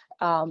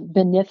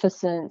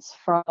beneficence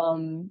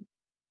from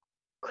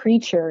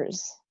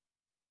creatures.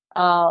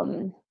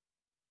 I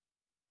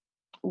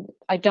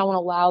don't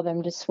allow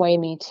them to sway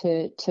me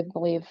to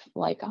believe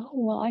like, oh,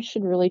 well, I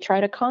should really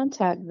try to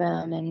contact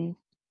them and,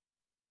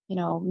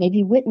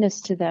 maybe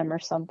witness to them or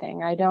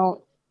something. I don't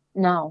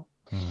know.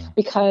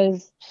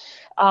 Because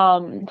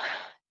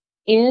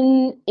in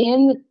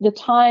the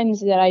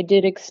times that I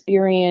did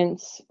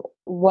experience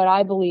what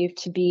I believe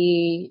to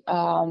be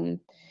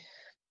Sasquatch,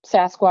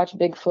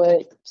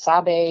 Bigfoot,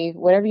 Sabe,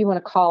 whatever you want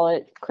to call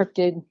it,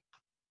 cryptid,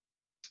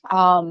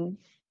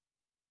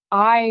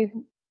 I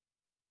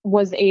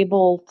was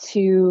able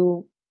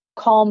to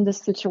calm the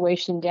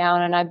situation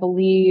down, and I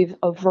believe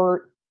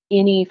avert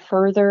any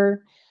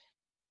further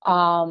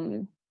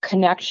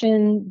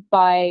connection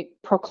by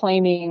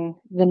proclaiming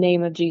the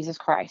name of Jesus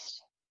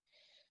Christ.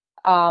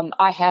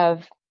 I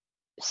have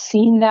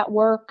seen that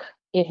work.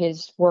 It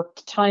has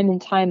worked time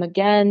and time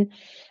again.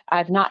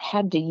 I've not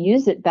had to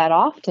use it that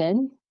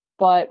often,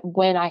 but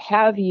when I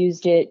have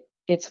used it,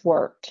 it's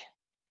worked.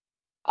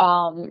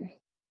 I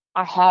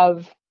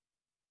have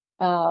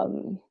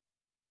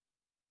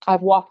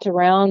I've walked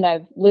around.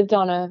 I've lived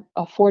on a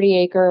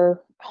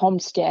 40-acre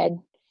homestead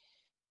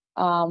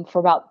for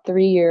about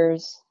 3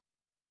 years,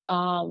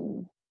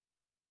 and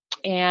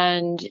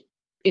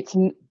it's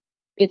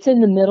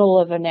in the middle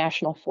of a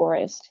national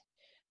forest,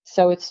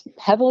 so it's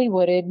heavily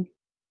wooded.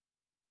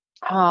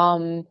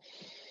 And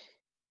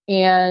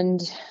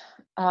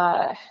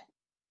the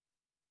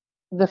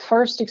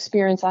first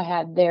experience I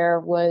had there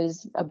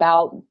was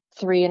about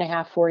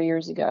 3.5, 4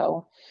 years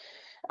ago.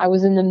 I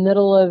was in the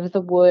middle of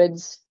the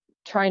woods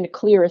trying to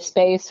clear a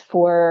space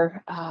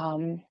for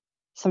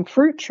some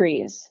fruit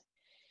trees.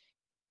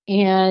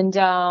 And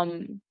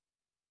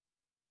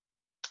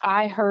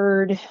I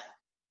heard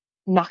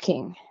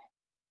knocking,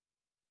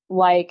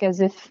 like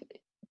as if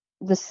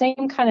the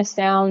same kind of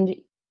sound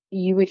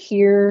you would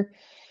hear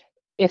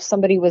if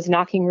somebody was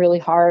knocking really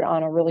hard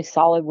on a really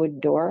solid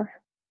wood door.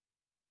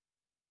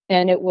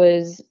 And it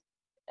was,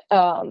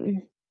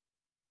 I've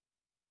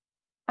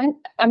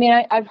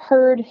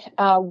heard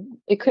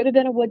it could have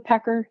been a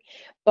woodpecker,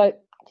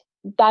 but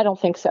I don't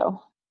think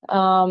so.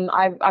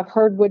 I've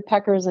heard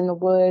woodpeckers in the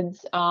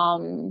woods.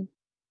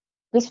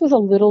 This was a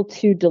little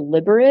too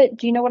deliberate.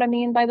 Do you know what I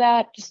mean by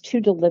that? Just too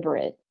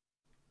deliberate.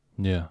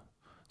 Yeah.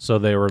 So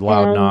they were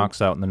loud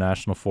knocks out in the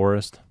national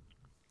forest?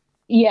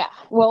 Yeah.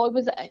 Well,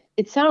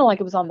 it sounded like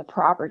it was on the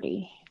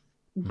property,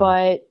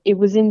 but it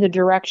was in the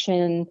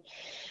direction.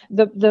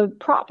 The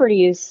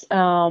property is,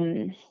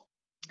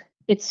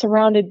 it's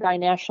surrounded by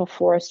national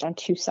forest on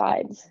two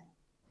sides.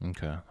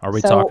 Okay. Are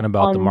we talking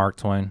about the Mark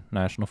Twain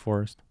National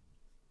Forest?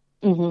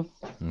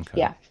 Mm-hmm. Okay.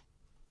 Yeah.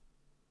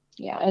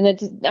 Yeah.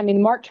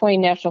 And Mark Twain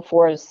National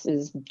Forest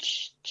is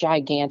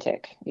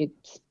gigantic.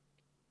 It's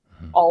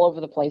all over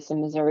the place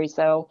in Missouri.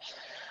 So,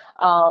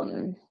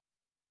 but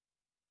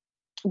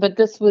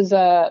this was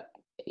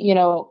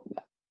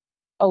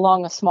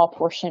along a small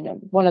portion of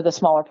one of the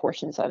smaller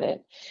portions of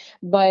it.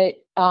 But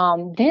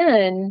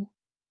then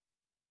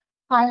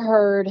I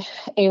heard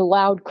a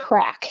loud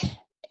crack,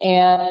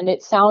 and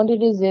it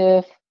sounded as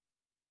if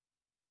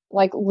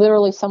like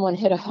literally someone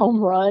hit a home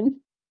run,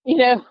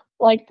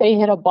 like they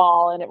hit a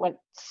ball and it went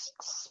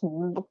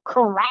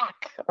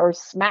crack or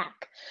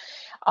smack.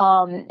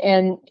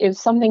 And it was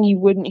something you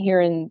wouldn't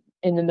hear in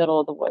the middle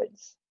of the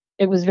woods.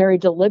 It was very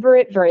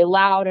deliberate, very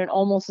loud, and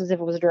almost as if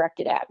it was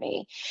directed at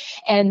me.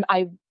 And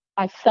I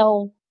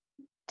fell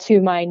to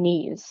my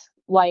knees,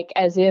 like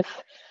as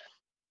if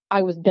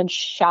I was been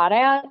shot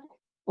at,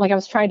 like I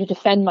was trying to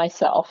defend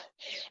myself.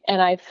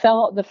 And I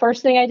felt the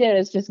first thing I did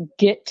is just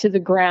get to the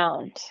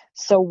ground.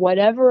 So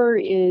whatever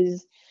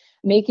is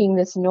making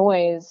this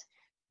noise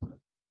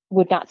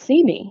would not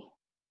see me.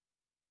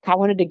 I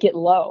wanted to get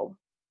low.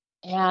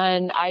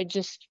 And I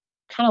just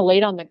kind of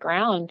laid on the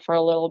ground for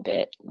a little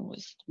bit and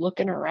was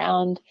looking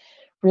around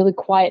really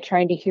quiet,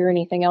 trying to hear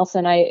anything else.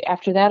 And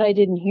after that, I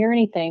didn't hear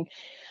anything.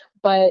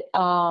 But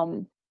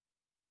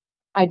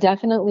I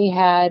definitely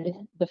had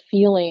the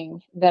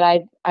feeling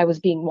that I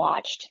was being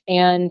watched.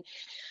 And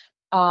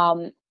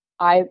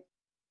I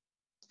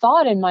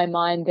thought in my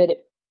mind that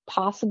it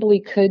possibly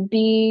could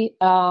be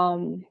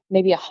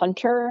maybe a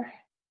hunter,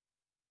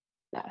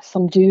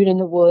 some dude in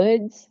the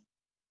woods.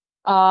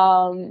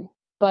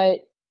 But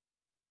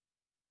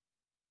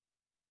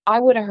I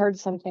would have heard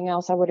something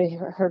else. I would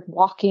have heard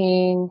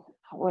walking.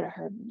 I would have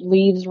heard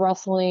leaves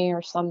rustling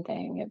or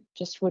something. It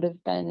just would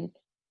have been,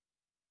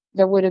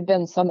 there would have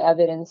been some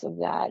evidence of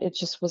that. It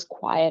just was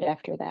quiet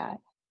after that.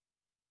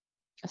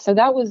 So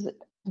that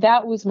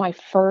was my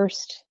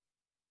first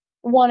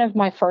one of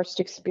my first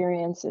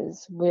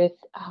experiences with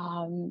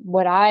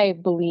what I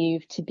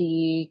believe to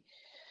be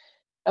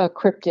a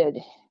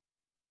cryptid.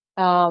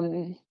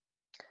 Um,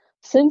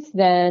 since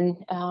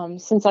then,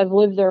 since I had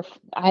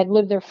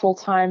lived there full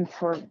time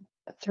for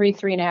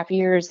 3.5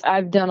 years.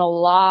 I've done a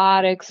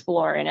lot of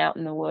exploring out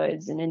in the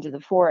woods and into the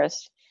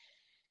forest.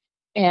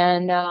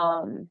 And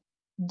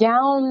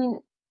down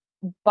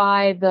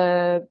by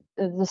the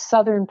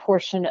southern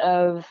portion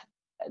of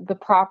the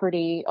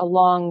property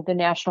along the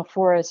national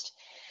forest,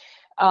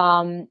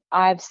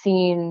 I've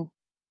seen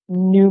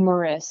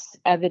numerous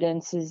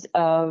evidences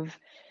of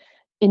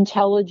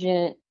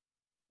intelligent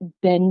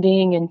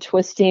bending and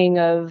twisting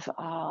of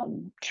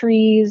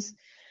trees,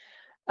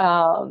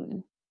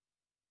 um,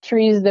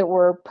 trees that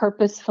were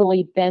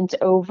purposefully bent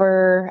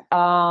over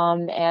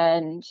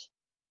and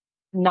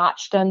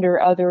notched under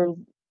other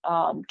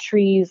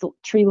tree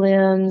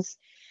limbs.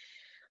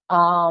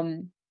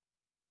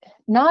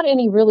 Not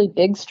any really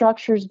big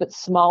structures, but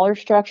smaller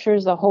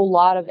structures, a whole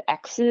lot of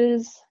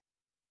X's,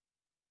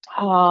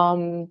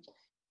 kind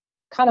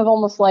of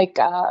almost like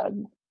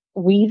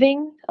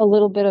weaving, a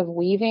little bit of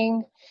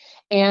weaving.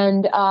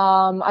 And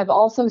I've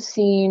also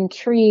seen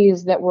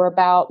trees that were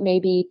about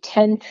maybe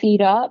 10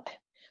 feet up,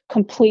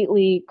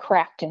 completely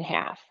cracked in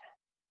half.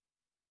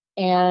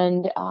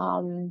 And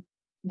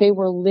they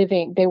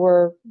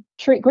were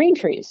green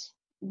trees.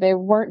 They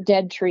weren't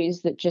dead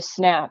trees that just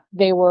snapped.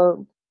 They were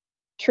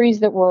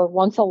trees that were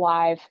once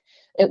alive.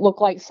 It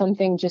looked like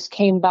something just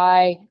came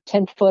by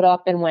 10 foot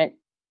up and went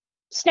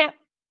snap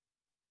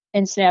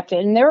and snapped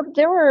it. And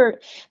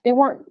they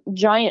weren't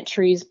giant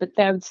trees, but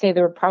I would say they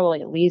were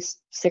probably at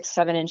least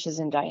 6-7 inches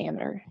in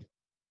diameter.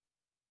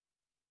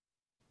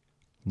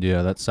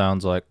 Yeah, that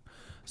sounds like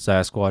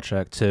Sasquatch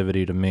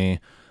activity to me.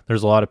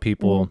 There's a lot of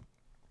people,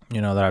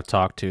 that I've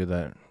talked to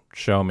that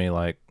show me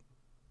like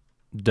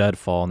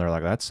deadfall, and they're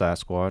like, that's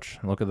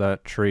Sasquatch. Look at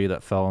that tree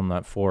that fell in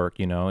that fork,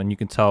 and you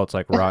can tell it's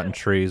like rotten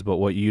trees, but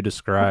what you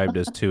described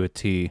is to a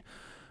T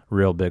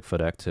real Bigfoot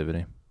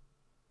activity.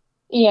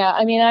 Yeah,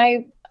 I mean,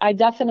 I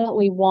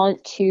definitely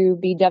want to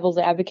be devil's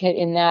advocate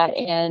in that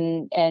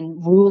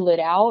and rule it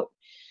out,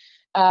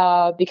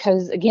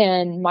 because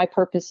again, my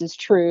purpose is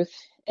truth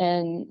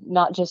and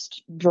not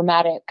just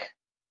dramatic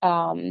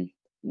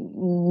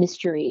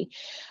mystery.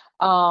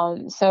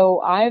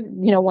 So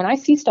when I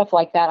see stuff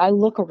like that, I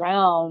look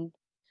around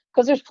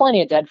because there's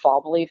plenty of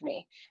deadfall, believe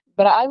me.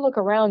 But I look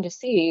around to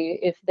see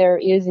if there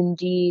is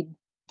indeed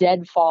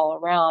deadfall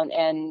around,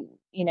 and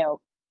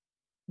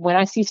when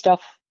I see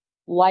stuff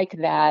like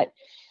that,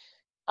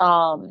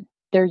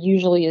 there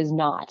usually is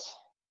not.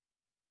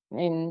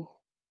 And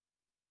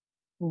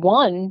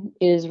one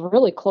is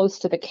really close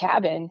to the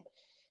cabin.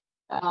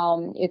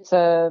 It's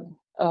a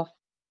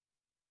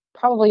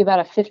probably about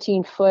a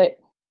 15-foot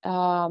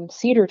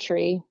cedar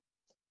tree,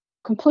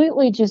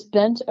 completely just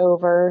bent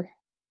over,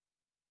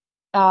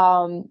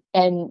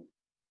 and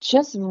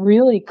just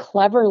really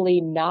cleverly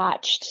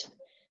notched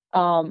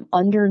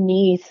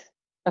underneath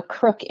a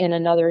crook in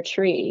another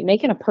tree,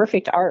 making a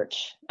perfect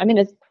arch. I mean,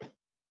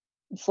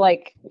 it's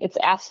like it's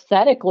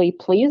aesthetically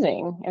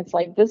pleasing. It's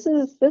like this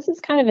is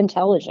kind of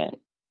intelligent.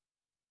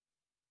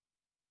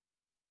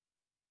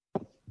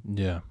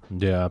 Yeah,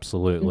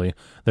 absolutely.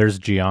 There's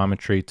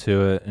geometry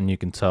to it, and you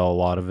can tell a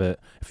lot of it.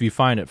 If you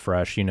find it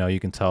fresh, you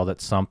can tell that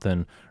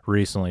something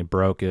recently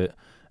broke it.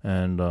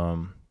 And,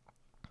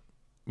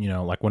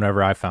 like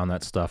whenever I found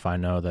that stuff, I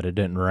know that it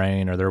didn't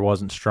rain or there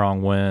wasn't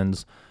strong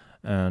winds.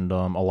 And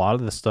a lot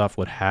of the stuff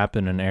would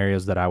happen in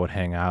areas that I would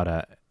hang out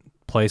at,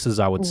 places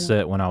I would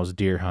sit when I was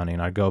deer hunting.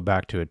 I'd go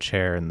back to a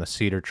chair, and the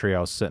cedar tree I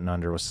was sitting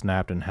under was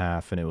snapped in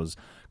half, and it was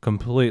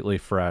completely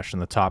fresh,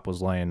 and the top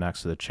was laying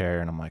next to the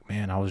chair. And I'm like,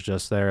 man, I was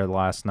just there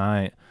last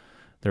night.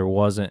 There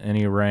wasn't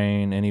any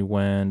rain, any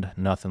wind,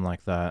 nothing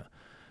like that.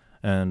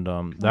 And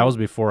that was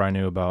before I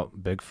knew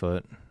about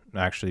Bigfoot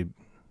actually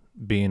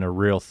being a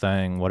real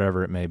thing,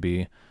 whatever it may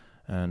be.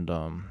 And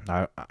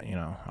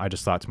I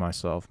just thought to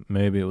myself,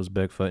 maybe it was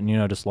Bigfoot,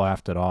 and just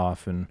laughed it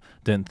off and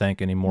didn't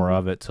think any more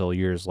of it till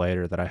years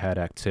later that I had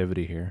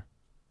activity here.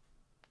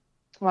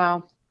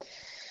 Wow.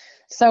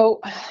 So,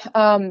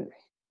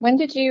 when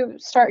did you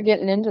start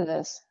getting into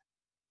this?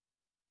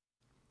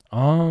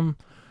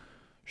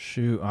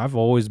 Shoot, I've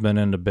always been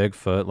into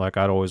Bigfoot. Like,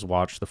 I'd always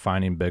watch the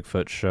Finding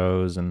Bigfoot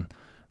shows and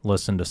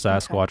listen to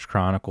Sasquatch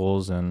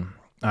Chronicles. And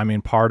I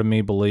mean, part of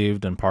me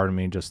believed and part of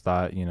me just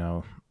thought,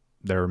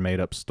 they were made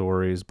up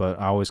stories, but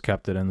I always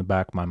kept it in the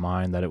back of my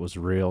mind that it was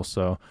real.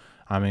 So,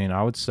 I mean,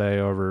 I would say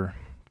over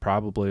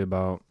probably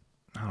about,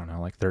 I don't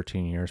know, like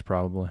 13 years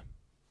probably.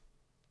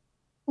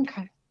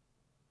 Okay.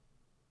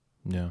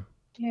 Yeah.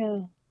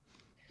 Yeah.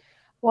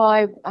 Well,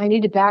 I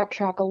need to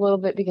backtrack a little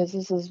bit because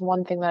this is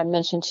one thing that I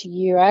mentioned to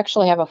you. I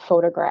actually have a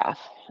photograph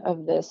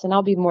of this, and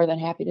I'll be more than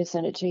happy to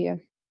send it to you.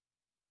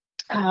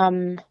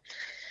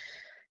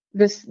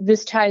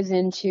 This ties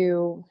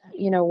into,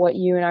 what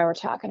you and I were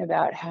talking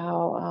about,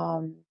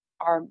 how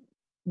our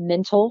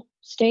mental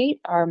state,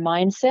 our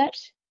mindset,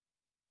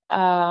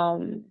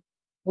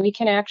 we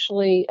can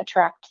actually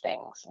attract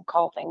things and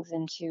call things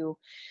into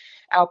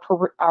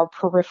our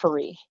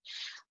periphery.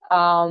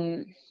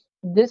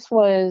 This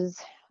was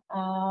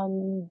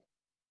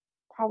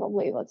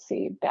probably, let's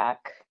see,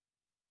 back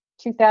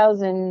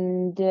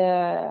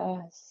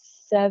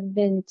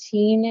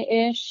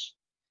 2017-ish.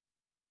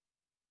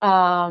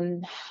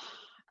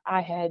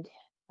 I had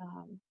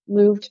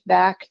moved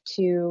back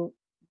to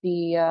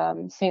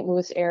the St.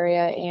 Louis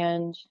area,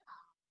 and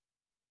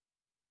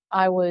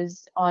I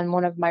was on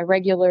one of my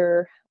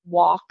regular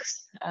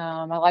walks.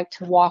 I like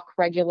to walk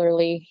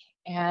regularly,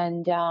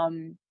 and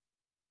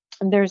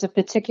there's a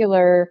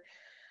particular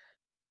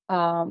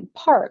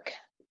park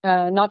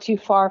not too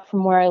far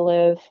from where I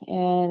live,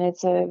 and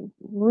it's a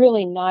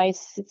really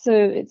nice,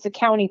 it's a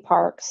county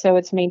park, so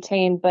it's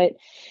maintained, but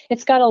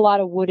it's got a lot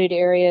of wooded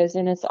areas,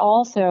 and it's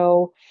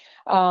also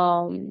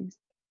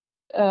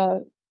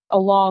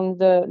along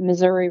the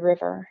Missouri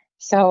River.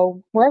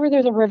 So wherever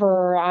there's a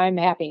river, I'm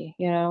happy.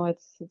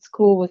 It's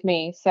cool with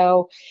me.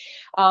 So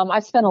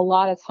I spent a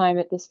lot of time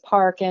at this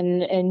park,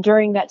 and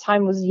during that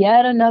time was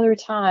yet another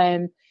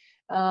time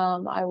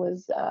I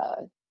was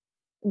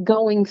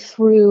going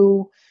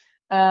through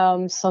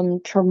some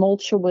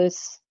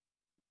tumultuous,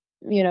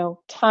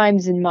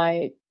 times in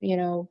my,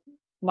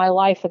 my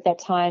life at that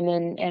time,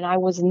 and I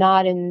was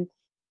not in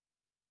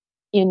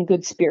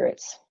good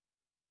spirits,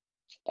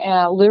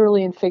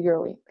 literally and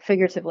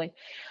figuratively.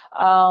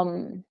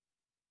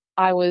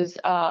 I was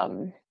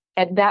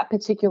at that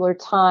particular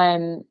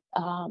time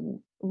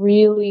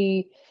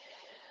really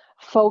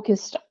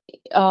focused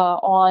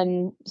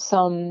on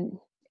some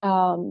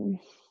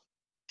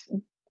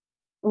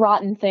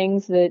rotten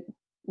things that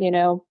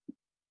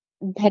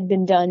had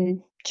been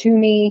done to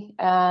me,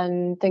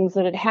 and things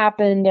that had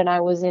happened, and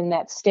I was in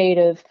that state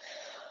of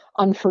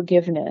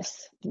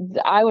unforgiveness.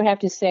 I would have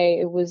to say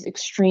it was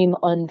extreme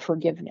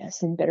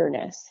unforgiveness and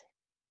bitterness.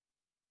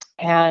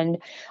 And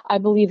I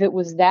believe it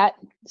was that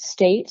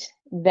state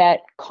that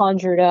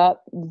conjured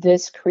up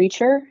this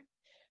creature.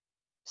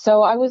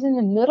 So I was in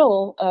the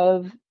middle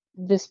of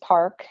this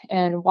park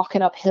and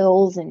walking up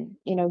hills and,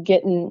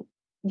 getting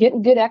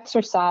good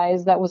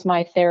exercise. That was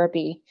my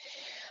therapy.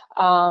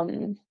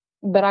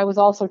 But I was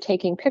also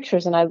taking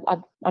pictures, and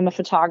I'm a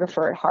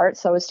photographer at heart.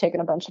 So I was taking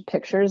a bunch of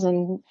pictures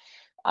and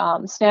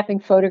snapping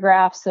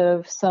photographs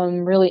of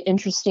some really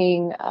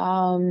interesting,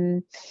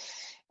 I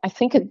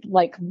think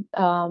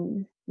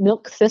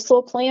milk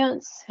thistle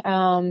plants.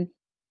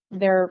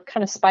 They're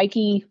kind of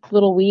spiky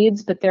little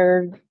weeds, but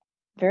they're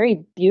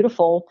very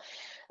beautiful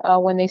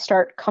when they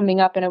start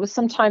coming up. And it was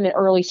sometime in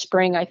early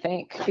spring, I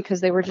think,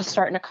 because they were just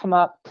starting to come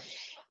up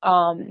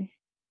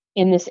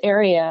in this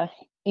area.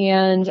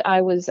 And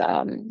I was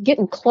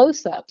getting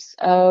close-ups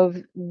of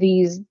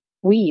these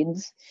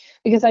weeds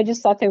because I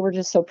just thought they were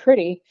just so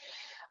pretty.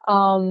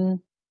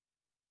 And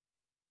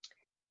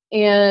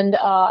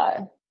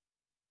I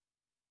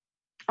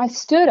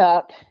stood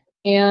up,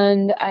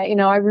 and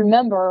I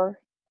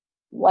remember,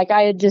 like,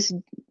 I had just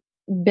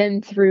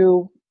been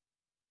through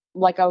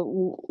like a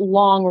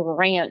long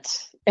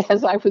rant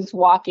as I was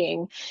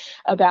walking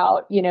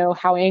about,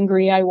 how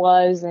angry I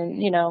was, and,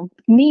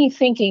 me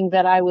thinking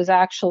that I was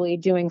actually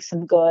doing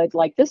some good,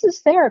 like, this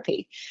is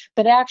therapy.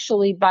 But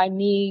actually, by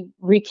me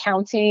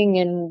recounting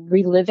and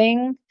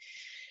reliving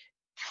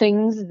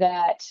things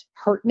that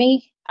hurt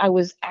me, I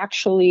was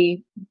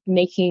actually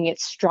making it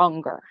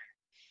stronger.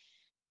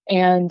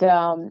 And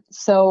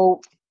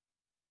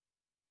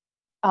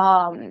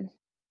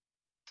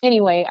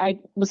anyway, I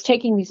was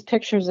taking these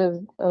pictures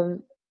of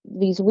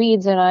these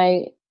weeds, and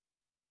I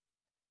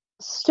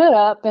stood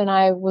up and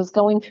I was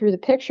going through the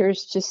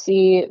pictures to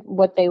see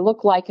what they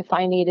looked like, if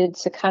I needed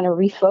to kind of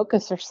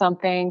refocus or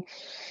something.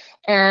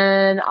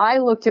 And I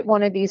looked at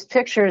one of these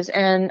pictures,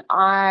 and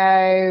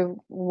I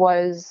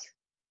was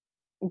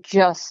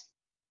just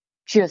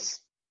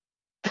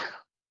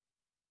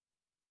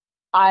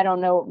I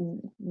don't know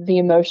the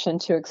emotion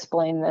to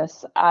explain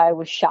this. I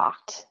was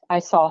shocked. I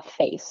saw a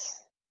face,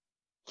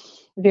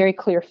 very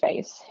clear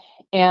face,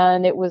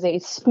 and it was a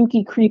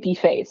spooky, creepy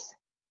face.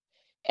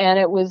 And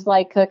it was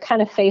like the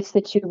kind of face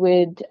that you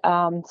would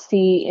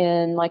see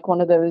in like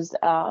one of those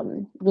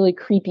really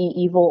creepy,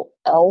 evil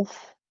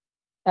elf,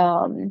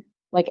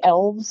 like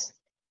elves,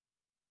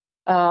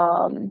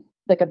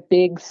 like a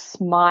big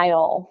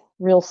smile,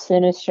 real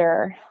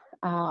sinister.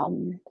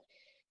 And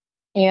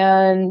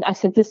I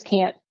said, this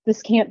can't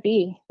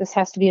be. This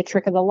has to be a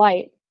trick of the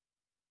light.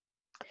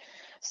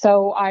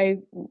 So I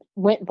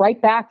went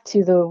right back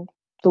to the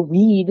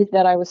weed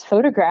that I was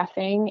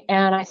photographing,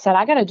 and I said,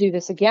 I got to do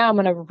this again. I'm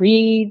going to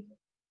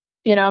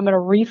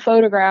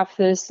re-photograph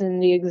this in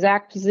the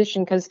exact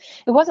position, because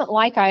it wasn't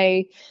like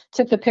I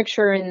took the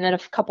picture and then a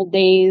couple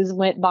days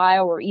went by,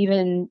 or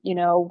even,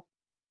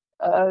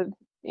 a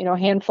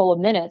handful of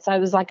minutes. I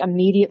was like,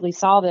 immediately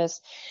saw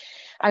this.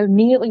 I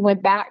immediately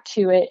went back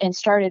to it and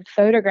started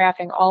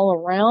photographing all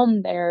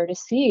around there to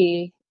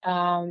see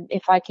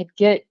if I could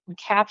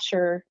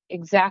capture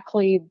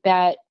exactly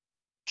that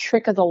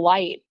trick of the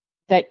light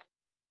that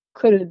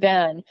could have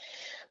been.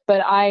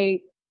 But I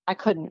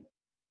couldn't.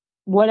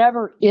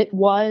 Whatever it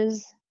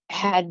was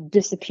had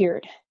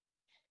disappeared.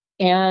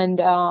 And,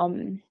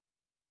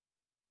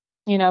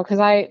 because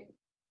I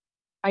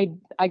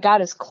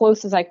got as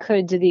close as I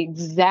could to the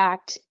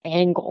exact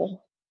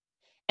angle.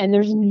 And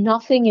there's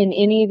nothing in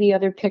any of the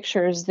other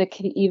pictures that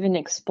could even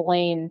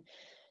explain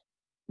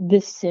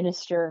this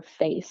sinister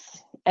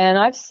face. And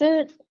I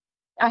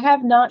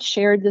have not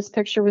shared this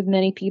picture with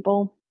many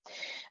people,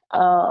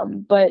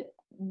 but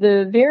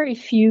the very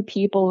few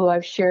people who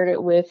I've shared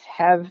it with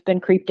have been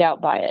creeped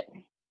out by it.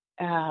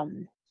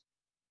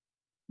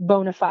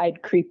 Bona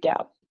fide creeped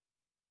out.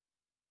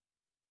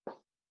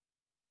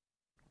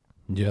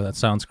 Yeah, that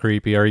sounds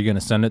creepy. Are you going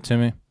to send it to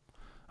me?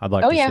 I'd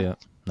like to see it.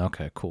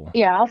 Okay, cool.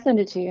 Yeah, I'll send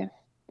it to you.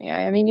 Yeah,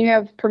 I mean, you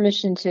have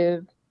permission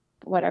to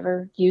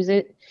use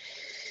it.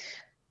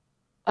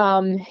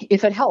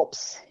 If it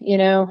helps,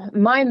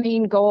 my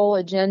main goal,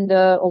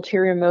 agenda,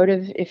 ulterior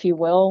motive, if you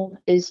will,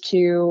 is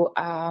to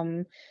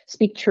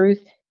speak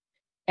truth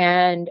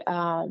and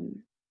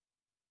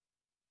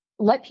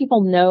let people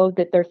know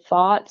that their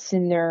thoughts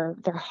and their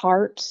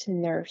hearts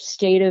and their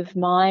state of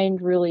mind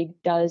really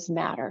does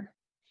matter.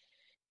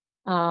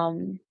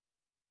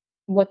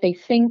 What they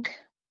think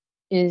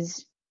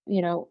is,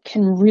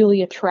 can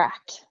really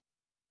attract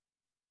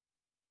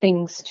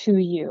things to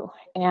you.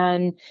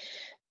 And,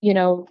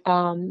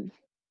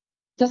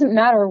 doesn't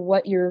matter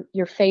what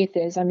your faith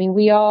is. I mean,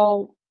 we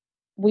all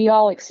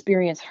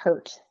experience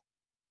hurt.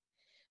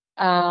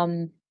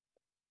 And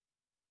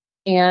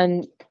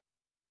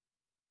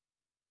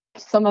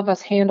some of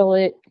us handle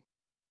it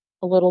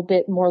a little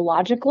bit more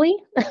logically.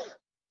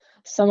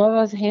 Some of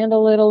us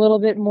handle it a little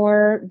bit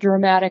more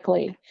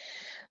dramatically.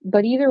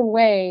 But either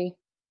way,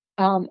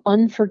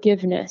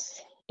 unforgiveness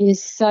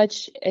is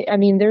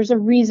there's a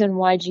reason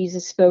why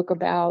Jesus spoke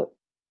about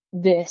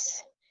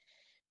this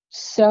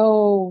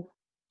so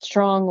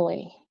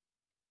strongly.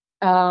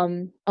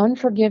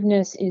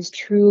 Unforgiveness is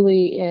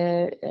truly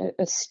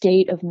a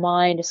state of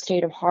mind, a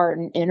state of heart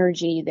and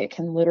energy that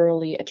can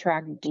literally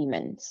attract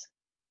demons.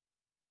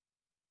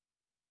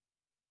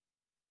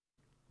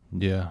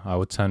 Yeah, I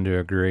would tend to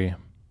agree.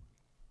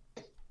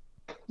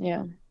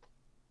 Yeah.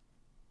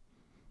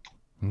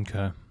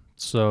 Okay.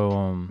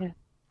 So,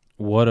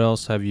 what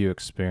else have you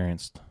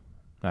experienced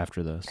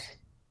after this?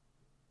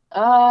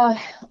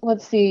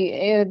 Let's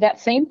see.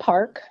 That same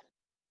park.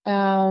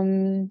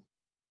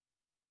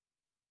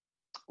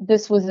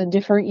 This was a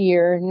different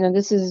year.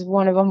 This is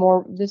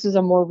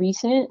a more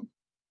recent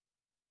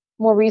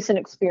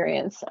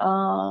experience.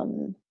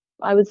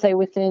 I would say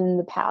within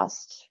the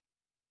past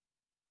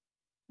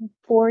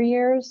 4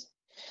 years.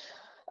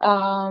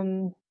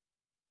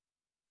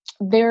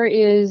 There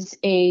is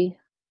an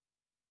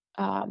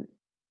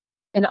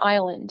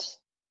island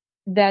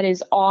that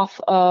is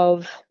off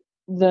of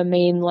the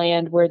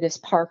mainland where this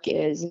park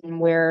is,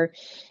 and where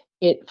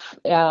it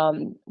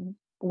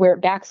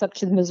backs up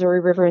to the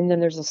Missouri River, and then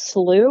there's a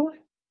slough.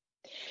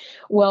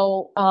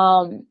 Well,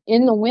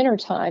 in the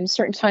wintertime,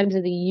 certain times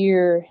of the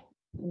year,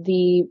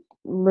 the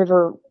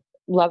river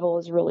level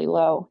is really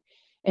low.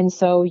 And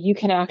so you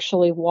can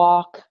actually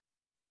walk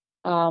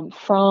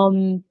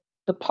from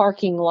the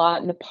parking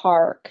lot in the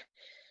park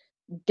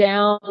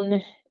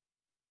down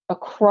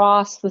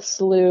across the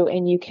slough,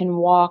 and you can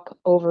walk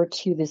over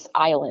to this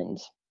island.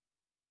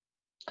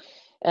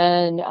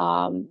 And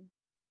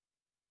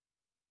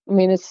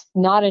it's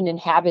not an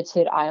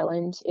inhabited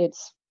island.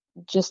 It's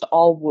just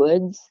all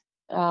woods.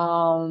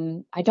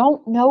 I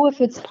don't know if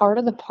it's part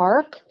of the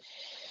park.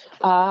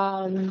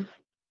 I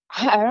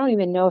don't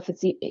even know if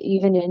it's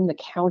even in the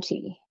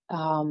county.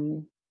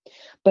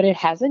 But it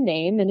has a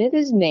name, and it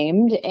is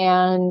named.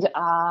 And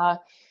I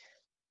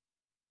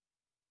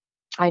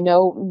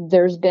know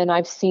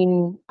I've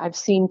seen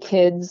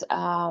kids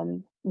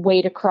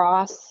wade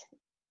across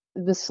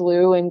the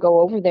slough and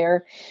go over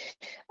there.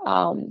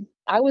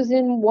 I was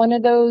in one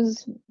of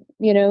those,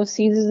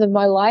 seasons of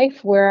my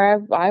life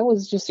where I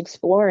was just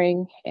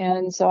exploring.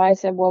 And so I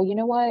said, well, you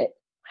know what? I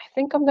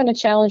think I'm going to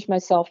challenge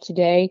myself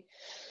today.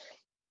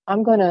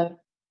 I'm going to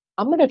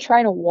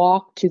try to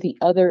walk to the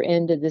other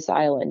end of this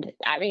island.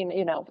 I mean,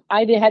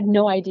 I had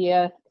no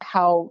idea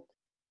how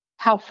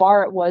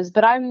far it was,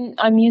 but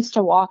I'm used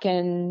to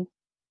walking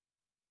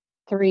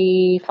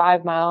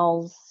 3-5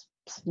 miles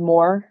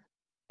more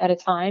at a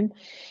time,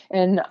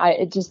 and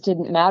it just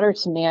didn't matter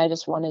to me. I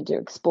just wanted to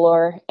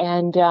explore,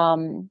 and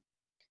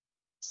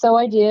so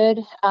I did.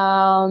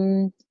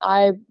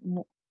 I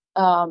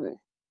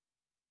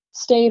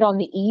stayed on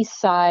the east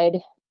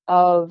side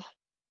of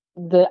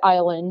the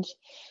island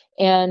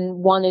and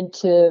wanted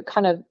to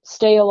kind of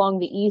stay along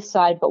the east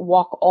side, but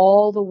walk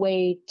all the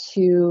way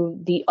to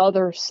the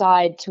other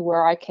side to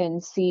where I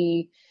can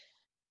see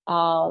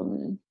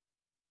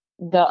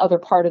the other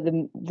part of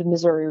the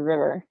Missouri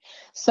River.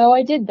 So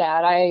I did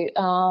that.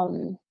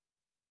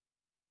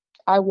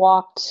 I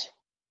walked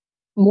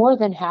more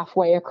than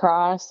halfway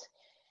across,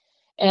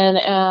 and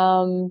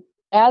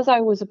as I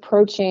was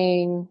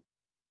approaching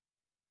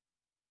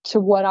to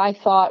what I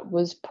thought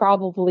was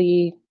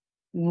probably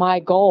my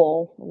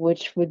goal,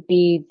 which would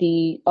be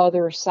the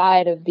other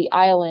side of the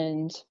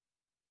island,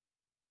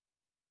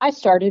 I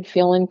started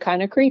feeling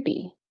kind of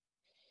creepy.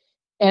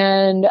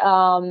 And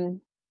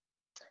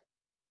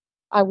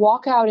I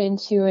walk out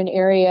into an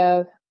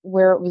area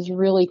where it was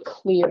really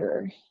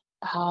clear.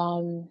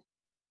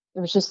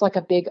 There was just like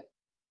a big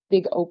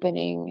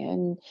opening,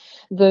 and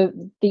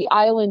the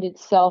island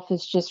itself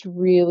is just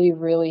really,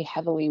 really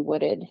heavily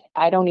wooded.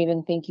 I don't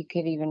even think you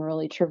could even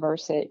really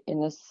traverse it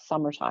in the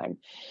summertime.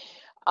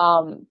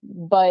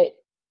 But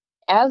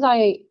as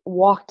I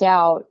walked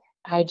out,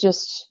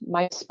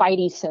 my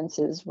spidey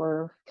senses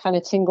were kind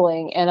of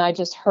tingling, and I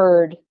just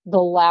heard the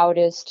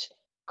loudest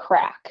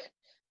crack,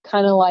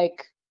 kind of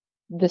like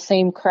the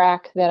same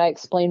crack that I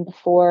explained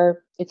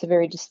before. It's a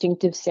very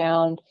distinctive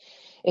sound.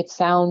 It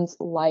sounds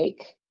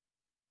like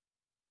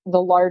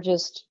the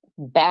largest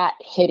bat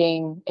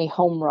hitting a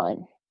home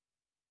run.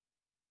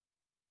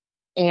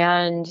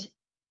 And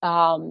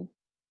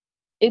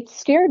it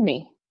scared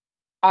me.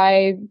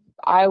 I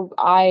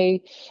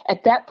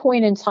at that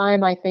point in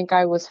time, I think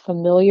I was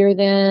familiar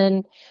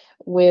then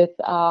with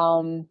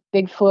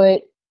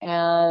Bigfoot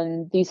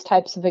and these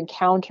types of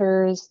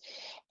encounters.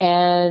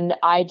 And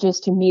I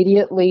just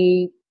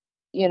immediately,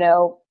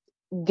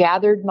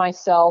 gathered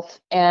myself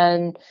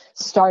and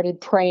started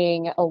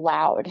praying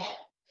aloud,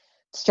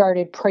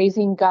 started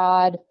praising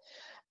God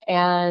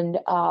and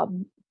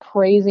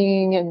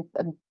praising and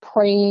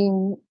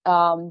praying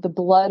the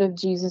blood of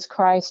Jesus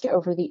Christ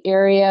over the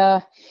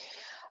area.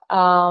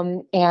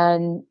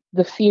 And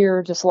the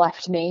fear just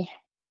left me.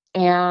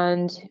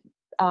 And,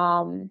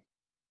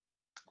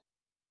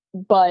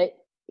 but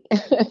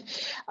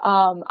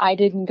I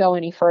didn't go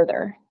any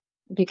further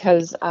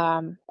because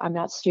I'm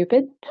not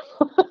stupid.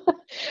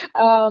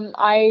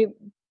 I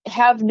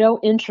have no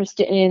interest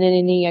in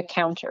any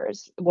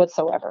encounters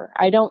whatsoever.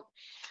 I don't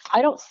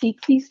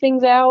seek these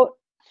things out.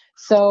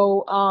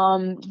 So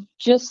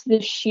just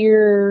the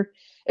sheer,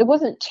 it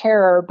wasn't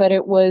terror, but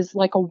it was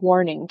like a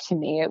warning to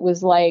me. It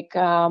was like,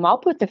 I'll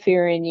put the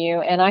fear in you,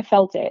 and I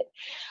felt it.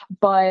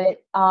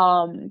 But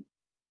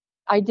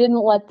I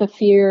didn't let the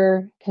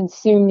fear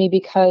consume me,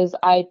 because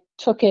I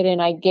took it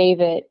and I gave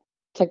it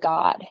to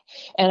God.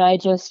 And I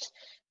just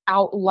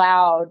out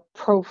loud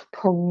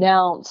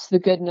pronounced the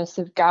goodness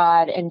of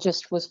God and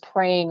just was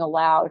praying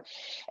aloud.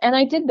 And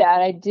I did that.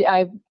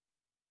 I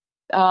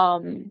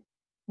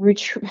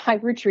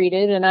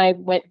retreated and I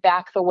went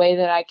back the way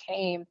that I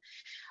came.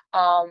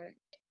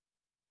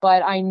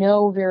 But I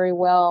know very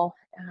well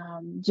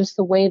just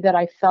the way that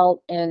I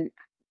felt and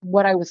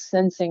what I was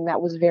sensing,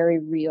 that was very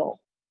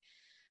real.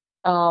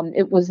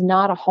 It was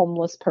not a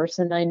homeless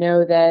person. I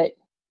know that,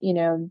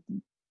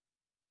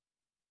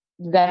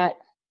 that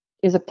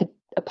is a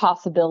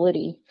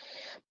possibility.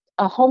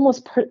 A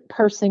homeless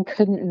person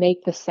couldn't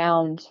make the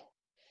sound.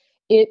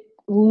 It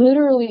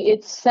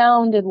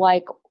sounded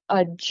like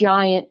a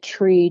giant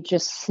tree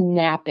just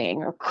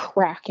snapping or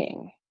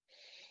cracking.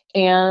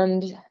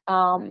 And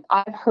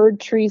I've heard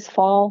trees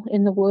fall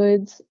in the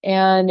woods,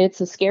 and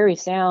it's a scary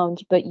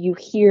sound, but you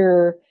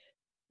hear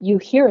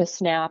a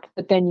snap,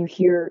 but then you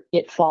hear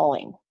it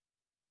falling.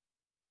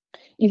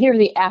 You hear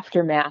the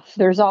aftermath.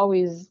 There's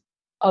always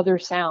other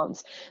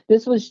sounds.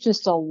 This was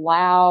just a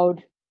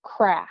loud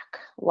crack,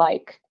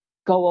 like,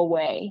 go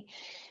away.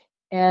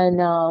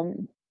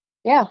 And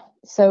yeah,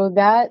 so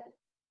that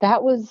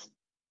was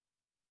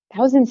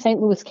in St.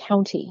 Louis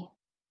County.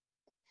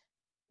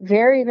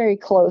 Very, very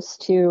close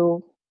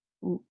to,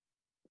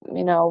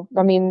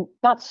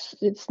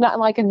 it's not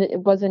like it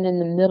wasn't in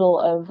the middle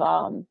of,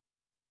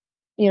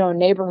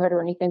 neighborhood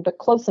or anything, but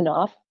close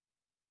enough.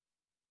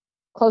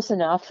 Close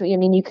enough. I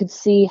mean, you could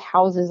see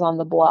houses on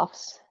the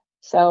bluffs.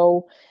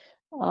 So,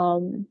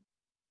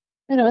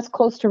 it's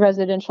close to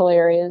residential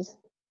areas,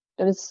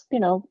 but it's,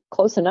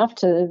 close enough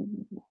to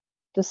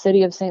the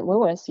city of St.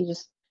 Louis. You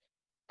just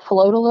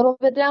float a little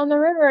bit down the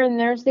river and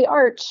there's the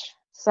arch.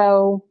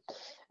 So,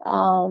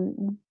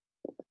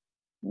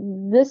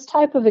 this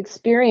type of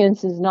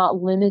experience is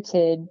not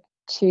limited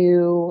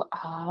to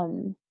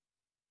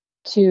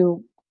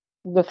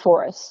the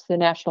forest, the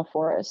national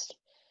forest.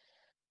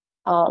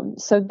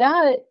 So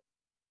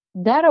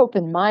that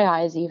opened my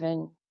eyes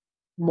even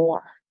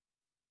more,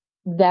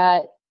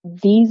 that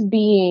these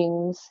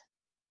beings,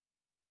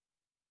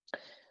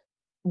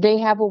 they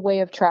have a way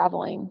of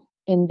traveling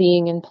and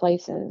being in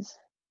places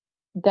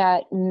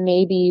that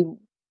maybe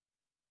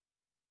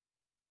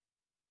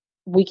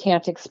we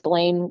can't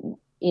explain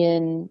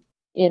in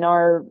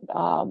our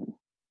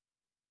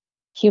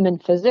human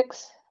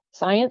physics,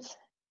 science.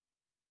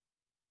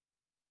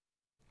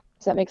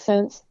 Does that make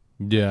sense?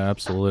 Yeah,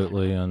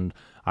 absolutely. And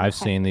I've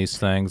seen these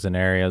things in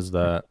areas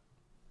that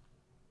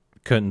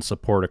couldn't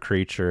support a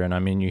creature. And I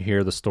mean, you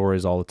hear the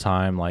stories all the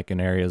time, like in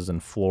areas in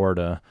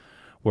Florida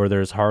where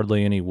there's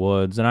hardly any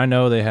woods. And I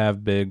know they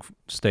have big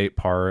state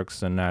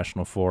parks and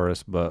national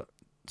forests, but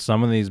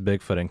some of these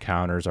Bigfoot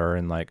encounters are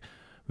in like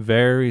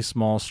very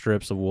small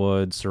strips of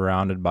wood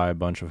surrounded by a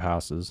bunch of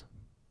houses.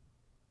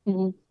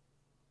 Mm-hmm.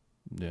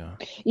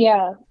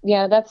 Yeah.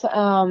 Yeah. That's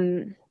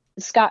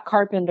Scott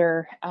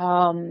Carpenter.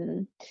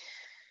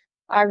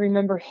 I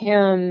remember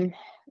him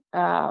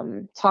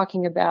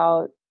talking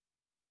about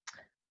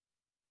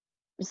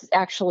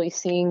actually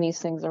seeing these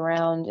things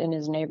around in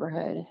his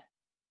neighborhood.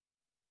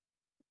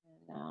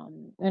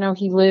 I know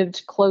he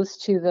lived close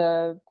to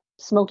the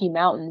Smoky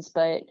Mountains,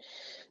 but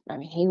I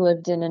mean, he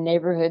lived in a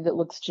neighborhood that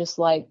looks just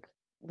like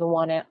the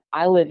one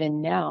I live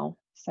in now.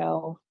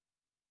 So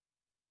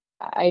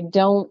I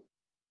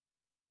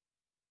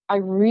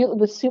really,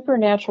 with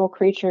supernatural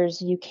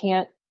creatures, you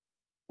can't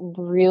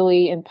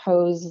really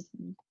impose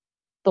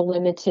the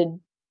limited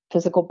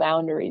physical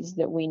boundaries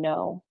that we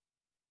know.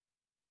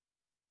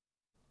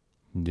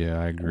 Yeah,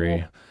 I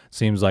agree.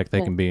 Seems like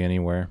they can be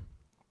anywhere.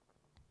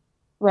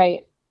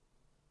 Right.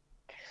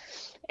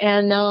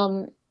 And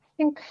I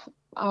think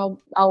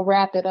I'll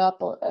wrap it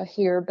up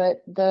here,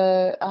 but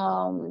the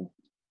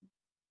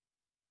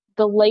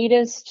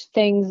latest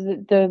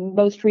things, the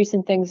most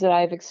recent things that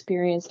I've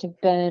experienced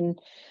have been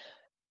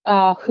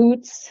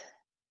hoots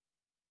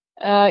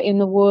in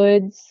the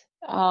woods.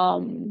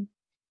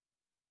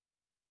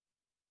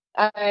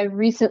 I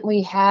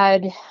recently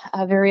had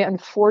a very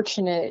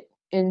unfortunate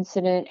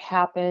incident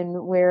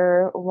happen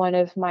where one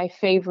of my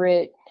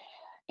favorite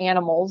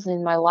animals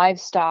in my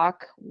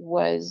livestock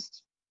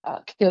was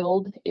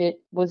killed.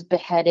 It was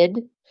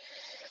beheaded,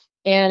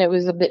 and it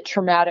was a bit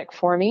traumatic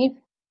for me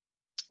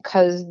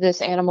because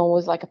this animal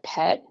was like a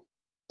pet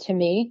to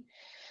me.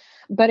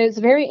 But it's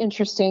very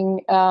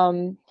interesting.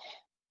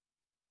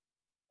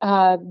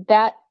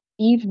 That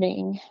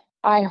evening,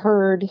 I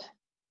heard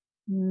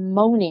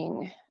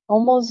moaning,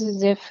 almost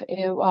as if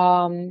it.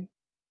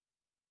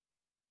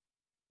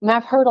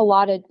 I've heard a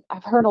lot of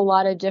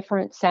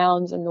different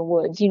sounds in the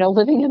woods. You know,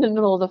 living in the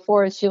middle of the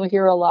forest, you'll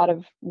hear a lot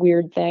of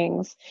weird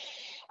things.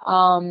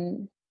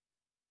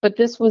 But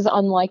this was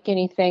unlike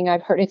anything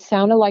I've heard. It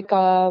sounded like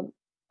a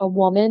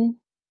woman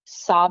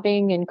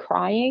sobbing and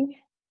crying.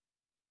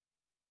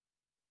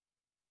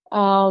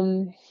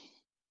 I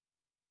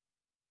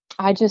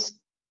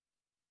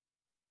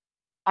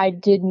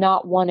did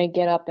not want to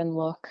get up and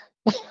look.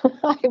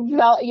 I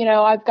felt, you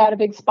know, I've got a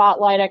big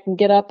spotlight. I can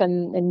get up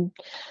and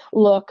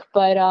look,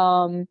 but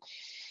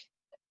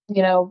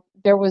you know,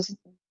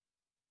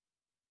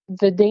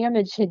 the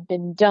damage had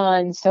been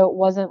done, so it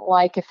wasn't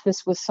like if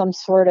this was some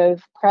sort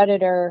of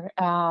predator,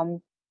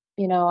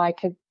 you know, I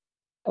could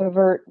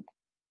avert,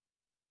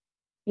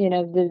 you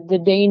know, the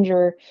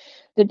danger.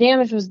 The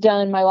damage was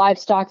done. My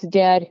livestock's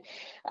dead.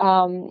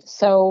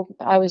 So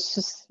I was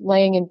just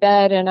laying in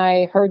bed and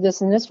I heard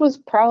this, and this was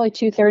probably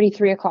 2:30,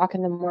 3 o'clock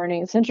in the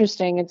morning. It's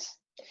interesting. It's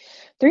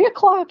 3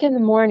 o'clock in the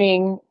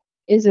morning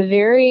is a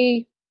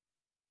very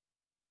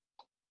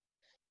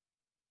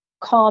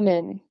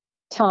common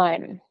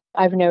time,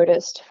 I've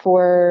noticed,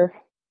 for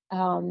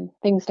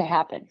things to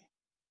happen.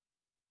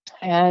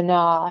 And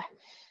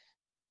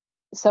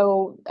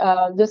so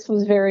this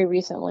was very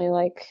recently,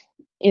 like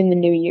in the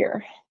new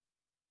year.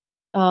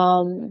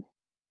 Some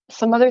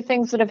other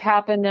things that have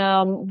happened.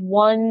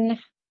 One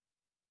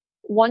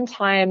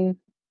time,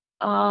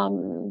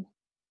 I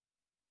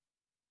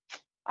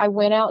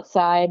went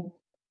outside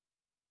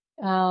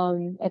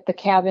at the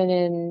cabin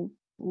and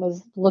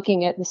was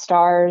looking at the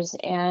stars,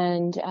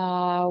 and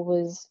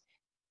was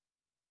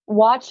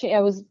watching. I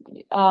was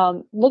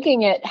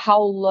looking at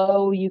how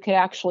low you could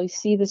actually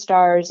see the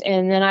stars,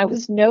 and then I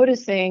was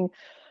noticing.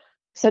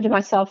 Said to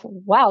myself,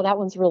 "Wow, that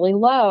one's really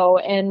low,"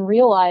 and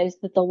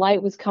realized that the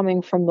light was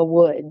coming from the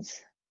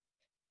woods.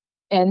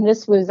 And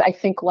this was, I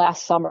think,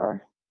 last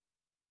summer.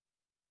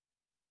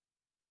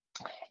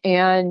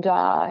 And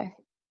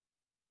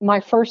my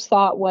first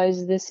thought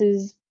was, this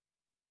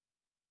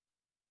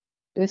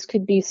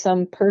could be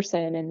some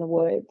person in the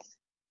woods.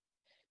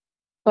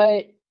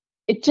 But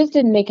it just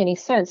didn't make any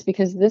sense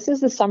because this is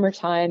the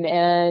summertime,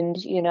 and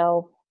you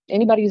know,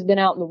 anybody who's been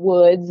out in the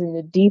woods, in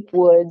the deep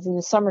woods in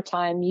the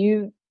summertime,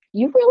 you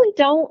really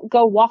don't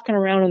go walking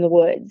around in the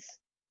woods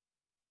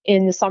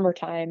in the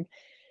summertime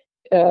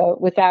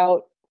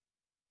without.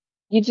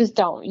 You just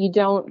don't. You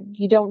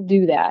don't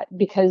do that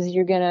because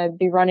you're going to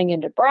be running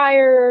into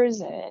briars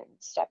and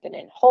stepping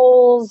in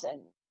holes and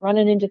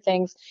running into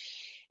things.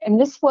 And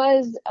this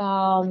was,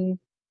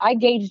 I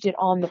gauged it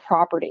on the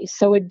property.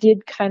 So it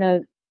did kind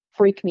of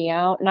freak me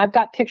out. And I've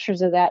got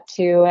pictures of that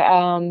too.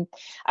 I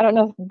don't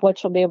know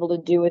what you'll be able to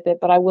do with it,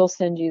 but I will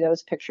send you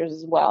those pictures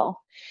as well.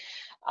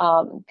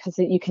 Because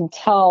you can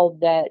tell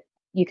that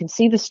you can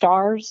see the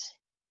stars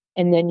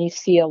and then you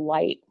see a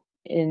light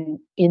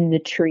in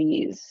the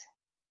trees.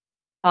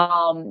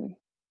 The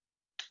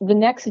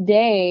next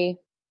day,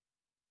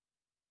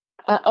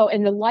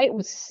 and the light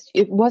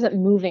it wasn't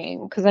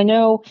moving, because I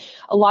know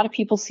a lot of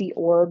people see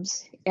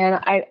orbs, and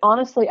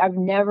I've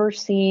never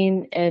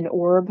seen an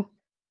orb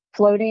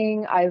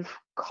floating. I've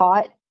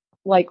caught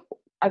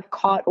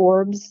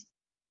orbs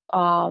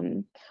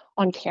on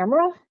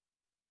camera,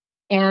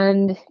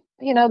 and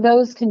you know,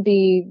 those can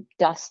be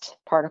dust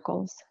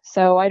particles.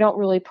 So I don't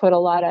really put a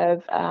lot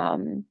of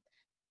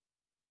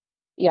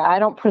I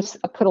don't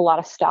put a lot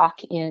of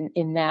stock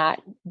in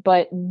that.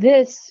 But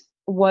this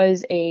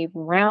was a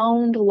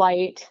round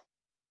light,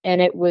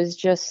 and it was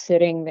just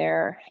sitting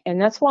there. And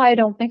that's why I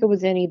don't think it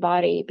was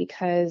anybody,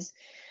 because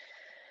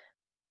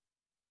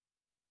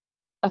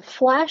a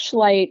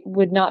flashlight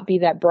would not be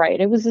that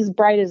bright. It was as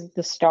bright as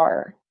the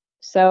star.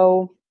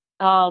 So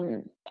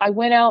I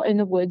went out in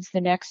the woods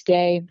the next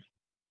day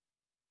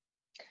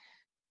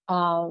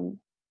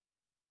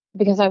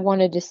because I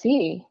wanted to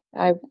see.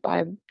 I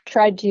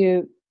tried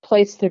to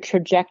place the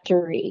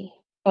trajectory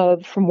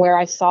of from where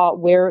I saw it,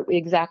 where it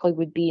exactly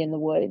would be in the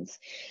woods.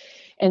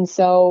 And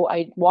so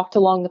I walked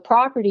along the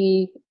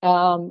property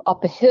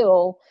up a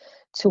hill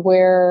to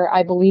where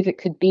I believe it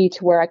could be,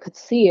 to where I could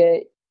see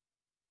it.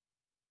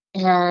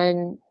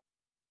 And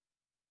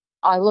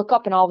I look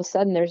up and all of a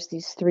sudden there's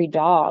these 3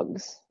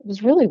 dogs. It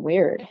was really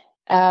weird.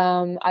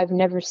 I've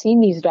never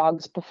seen these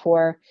dogs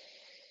before.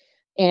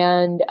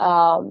 And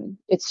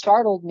it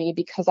startled me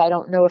because I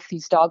don't know if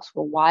these dogs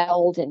were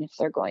wild and if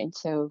they're going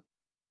to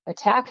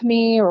attack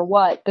me or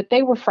what, but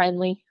they were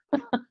friendly.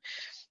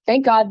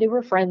 Thank God they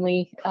were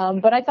friendly.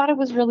 But I thought it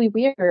was really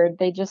weird.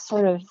 They just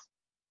sort of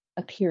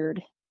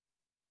appeared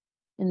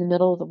in the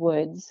middle of the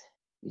woods,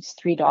 these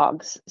 3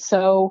 dogs.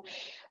 So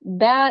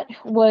that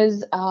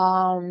was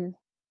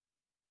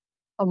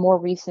a more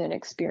recent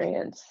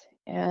experience.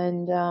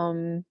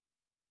 And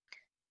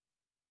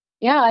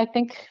yeah, I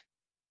think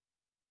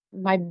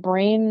my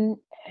brain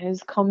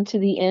has come to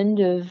the end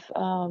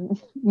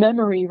of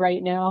memory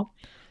right now.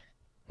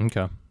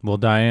 Okay. Well,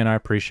 Dianne, I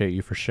appreciate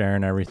you for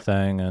sharing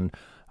everything, and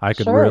I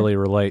could Sure. really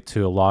relate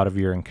to a lot of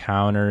your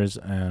encounters.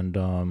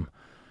 And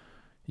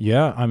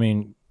yeah, I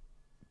mean,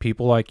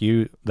 people like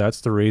you,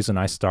 that's the reason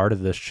I started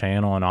this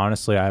channel. And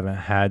honestly, I haven't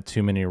had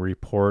too many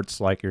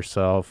reports like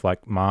yourself,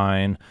 like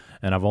mine,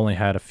 and I've only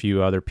had a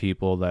few other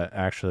people that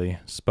actually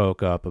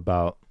spoke up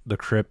about the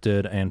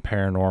cryptid and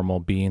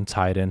paranormal being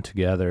tied in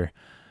together.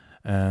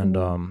 And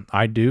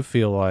I do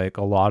feel like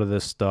a lot of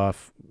this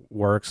stuff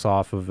works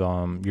off of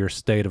your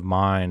state of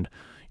mind,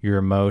 your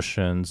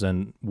emotions,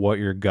 and what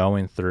you're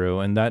going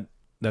through. And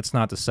that's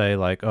not to say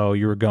like, oh,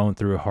 you were going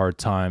through a hard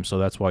time, so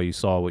that's why you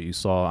saw what you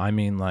saw. I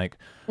mean, like,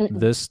 Mm-mm.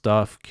 this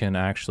stuff can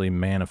actually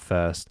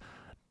manifest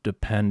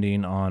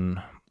depending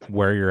on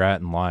where you're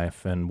at in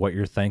life and what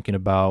you're thinking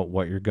about,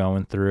 what you're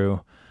going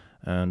through.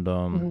 And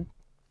Mhm.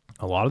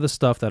 a lot of the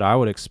stuff that I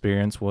would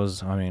experience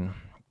was, I mean,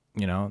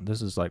 you know,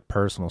 this is like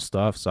personal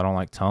stuff, so I don't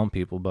like telling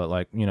people, but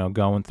like, you know,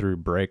 going through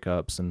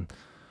breakups and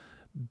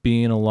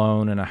being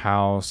alone in a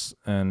house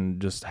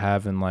and just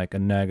having like a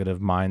negative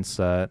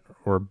mindset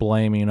or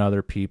blaming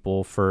other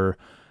people for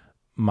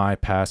my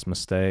past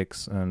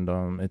mistakes. And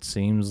it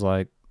seems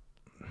like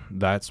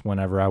that's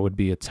whenever I would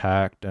be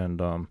attacked.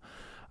 And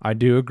I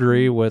do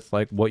agree Mhm. with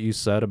like what you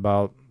said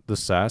about the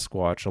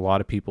Sasquatch. A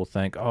lot of people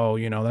think, oh,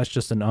 you know, that's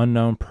just an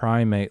unknown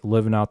primate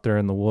living out there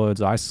in the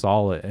woods. I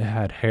saw it. It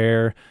had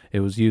hair.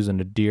 It was using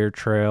a deer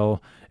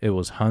trail. It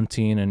was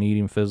hunting and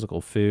eating physical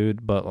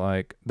food. But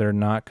like, they're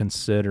not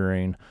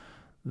considering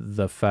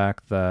the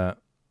fact that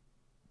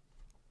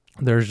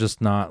there's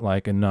just not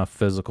like enough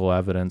physical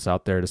evidence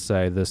out there to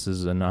say this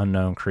is an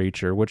unknown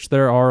creature, which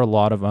there are a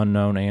lot of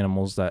unknown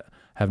animals that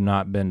have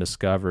not been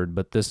discovered,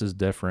 but this is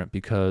different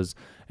because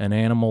an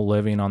animal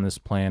living on this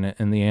planet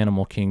in the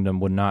animal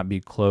kingdom would not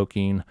be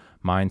cloaking,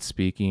 mind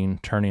speaking,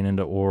 turning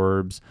into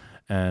orbs,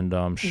 and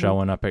Mhm.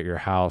 showing up at your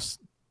house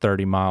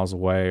 30 miles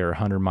away or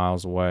 100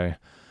 miles away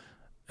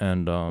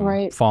and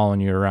Right.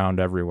 following you around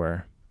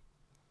everywhere.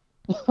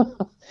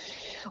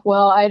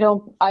 Well, I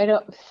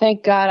don't,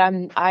 thank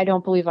God I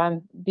don't believe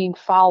I'm being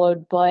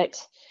followed, but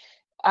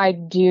I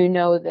do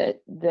know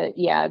that,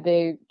 yeah,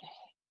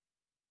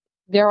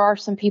 there are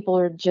some people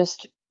who are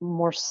just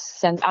more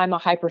I'm a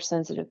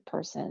hypersensitive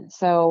person.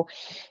 So,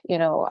 you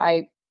know,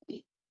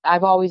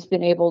 I've always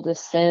been able to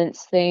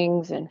sense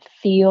things and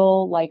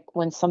feel like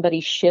when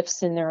somebody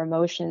shifts in their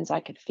emotions, I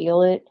could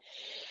feel it.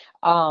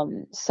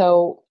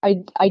 So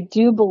I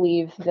do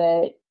believe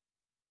that,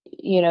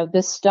 you know,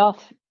 this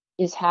stuff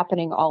is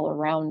happening all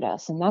around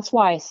us. And that's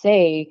why I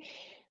say,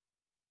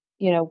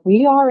 you know,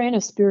 we are in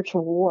a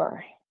spiritual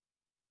war.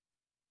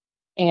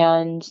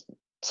 And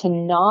to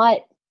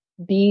not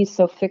be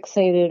so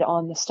fixated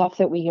on the stuff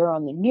that we hear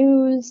on the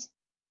news,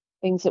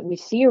 things that we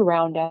see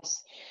around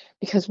us,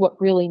 because what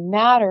really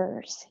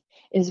matters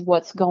is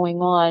what's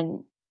going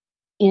on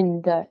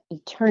in the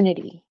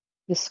eternity,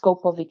 the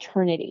scope of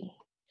eternity,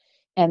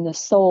 and the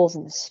souls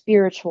in the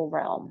spiritual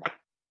realm.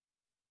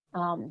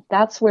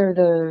 That's where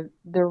the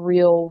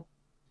real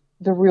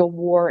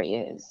war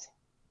is,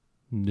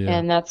 Yeah.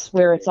 and that's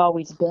where it's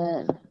always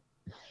been.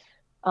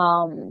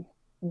 Um,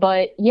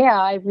 but yeah,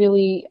 I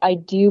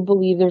do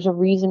believe there's a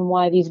reason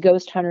why these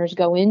ghost hunters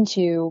go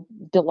into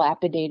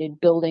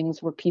dilapidated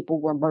buildings where people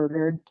were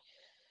murdered,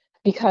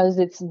 because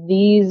it's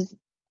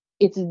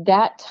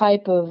that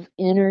type of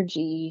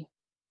energy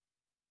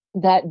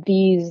that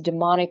these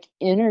demonic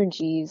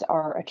energies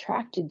are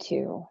attracted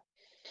to.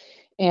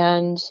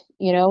 And,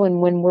 you know,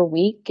 and when we're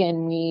weak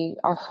and we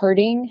are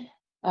hurting,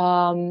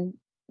 um,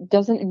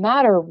 doesn't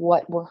matter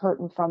what we're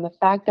hurting from. The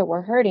fact that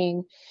we're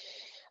hurting,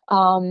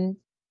 um,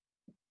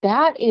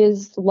 that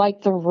is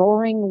like the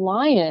roaring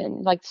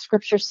lion, like the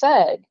scripture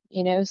said,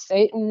 you know,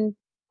 Satan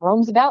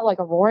roams about like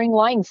a roaring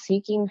lion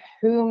seeking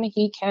whom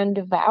he can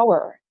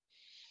devour.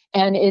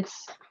 And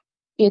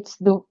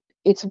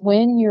it's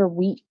when you're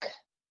weak.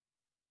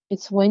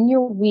 It's when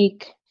you're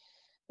weak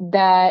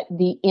that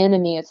the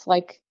enemy, it's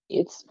like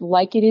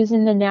it is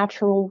in the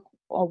natural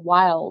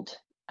wild.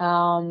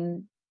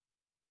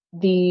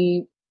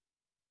 The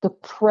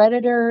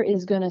predator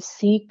is going to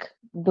seek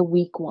the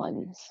weak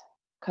ones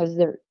because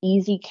they're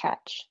easy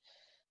catch.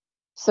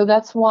 So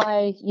that's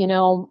why,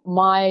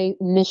 my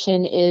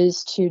mission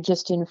is to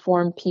just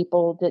inform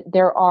people that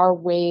there are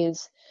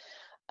ways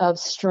of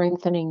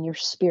strengthening your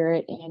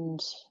spirit and,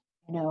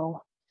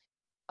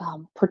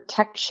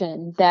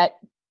 protection that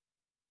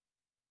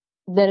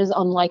is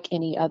unlike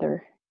any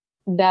other,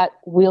 that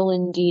will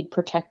indeed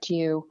protect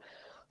you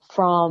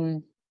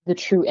from the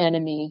true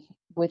enemy,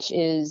 which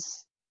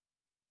is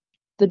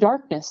the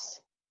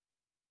darkness,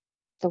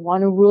 the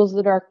one who rules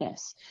the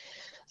darkness.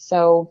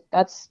 So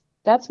that's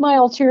my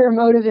ulterior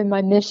motive in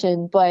my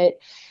mission, but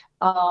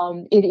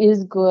it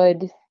is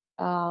good.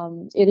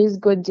 It is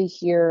good to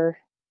hear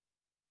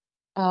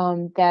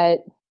that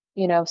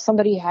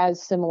somebody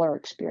has similar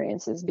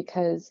experiences,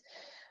 because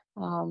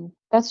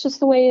that's just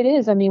the way it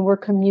is. I mean, we're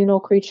communal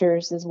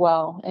creatures as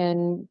well,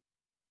 and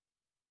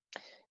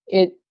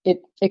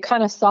it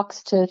kind of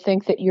sucks to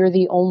think that you're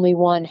the only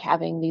one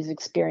having these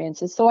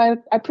experiences. So I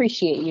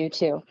appreciate you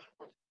too.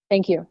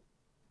 Thank you.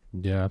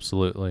 Yeah,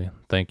 absolutely.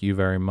 Thank you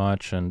very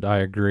much. And I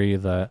agree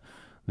that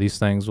these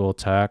things will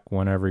attack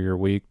whenever you're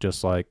weak,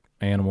 just like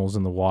animals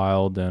in the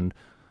wild, and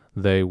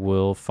they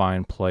will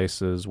find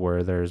places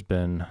where there's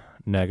been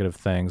negative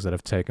things that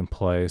have taken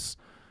place.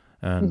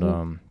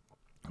 And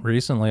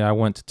recently I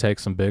went to take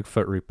some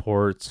Bigfoot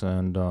reports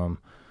and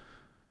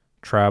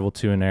traveled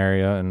to an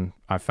area, and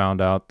I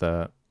found out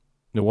that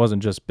it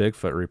wasn't just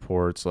Bigfoot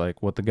reports.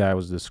 Like, what the guy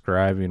was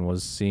describing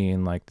was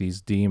seeing like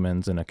these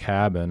demons in a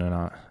cabin,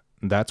 and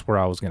that's where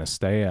I was going to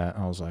stay at.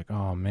 I was like,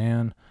 oh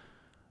man,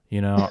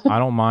 I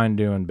don't mind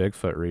doing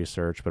Bigfoot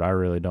research, but I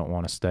really don't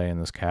want to stay in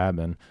this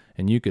cabin.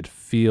 And you could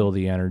feel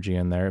the energy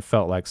in there. It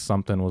felt like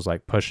something was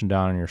like pushing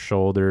down on your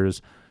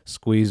shoulders,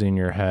 squeezing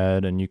your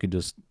head, and you could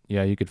just,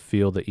 you could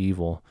feel the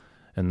evil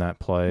in that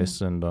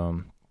place.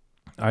 And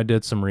I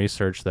did some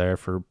research there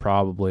for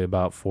probably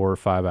about 4 or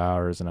 5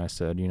 hours, and I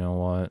said, you know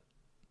what?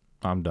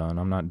 I'm done.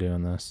 I'm not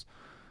doing this.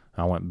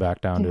 I went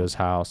back down to his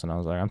house, and I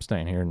was like, I'm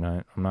staying here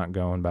tonight. I'm not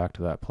going back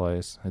to that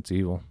place. It's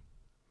evil.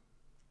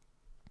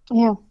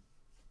 Yeah.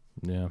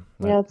 Yeah.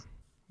 It's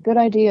a good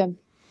idea.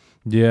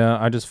 Yeah,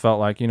 I just felt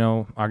like,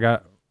 I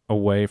got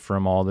away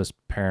from all this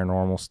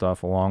paranormal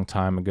stuff a long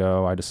time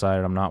ago. I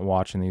decided I'm not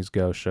watching these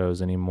ghost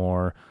shows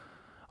anymore.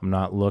 I'm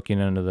not looking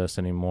into this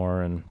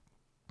anymore. And,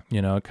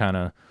 it kind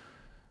of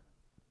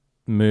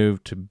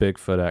moved to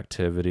Bigfoot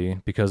activity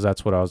because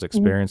that's what I was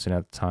experiencing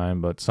at the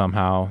time. But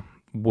somehow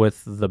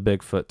with the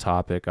Bigfoot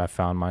topic, I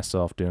found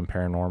myself doing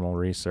paranormal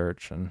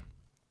research, and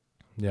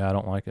yeah, I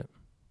don't like it.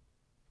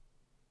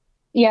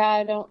 Yeah,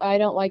 I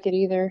don't like it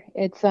either.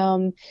 It's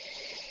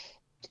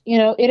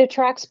it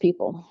attracts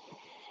people.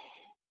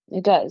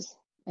 It does.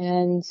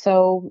 And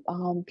so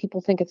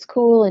people think it's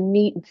cool and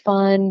neat and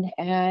fun,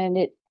 and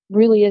it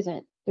really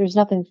isn't. There's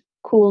nothing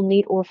cool,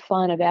 neat, or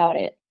fun about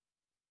it.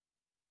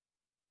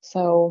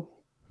 So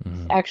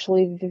it's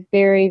actually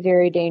very,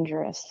 very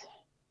dangerous.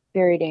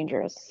 Very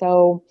dangerous.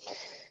 So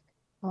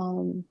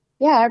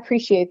yeah, I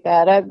appreciate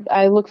that.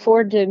 I look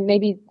forward to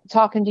maybe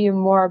talking to you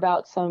more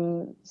about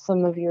some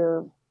of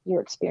your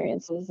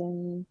experiences,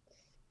 and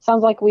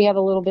sounds like we have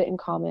a little bit in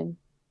common.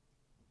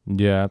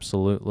 Yeah,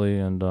 absolutely.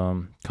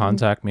 And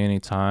contact me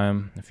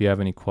anytime if you have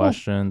any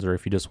questions or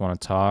if you just want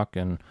to talk.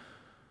 And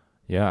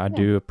I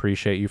do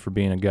appreciate you for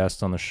being a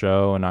guest on the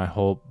show, and I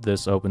hope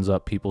this opens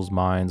up people's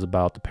minds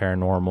about the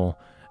paranormal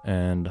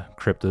and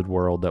cryptid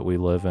world that we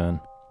live in.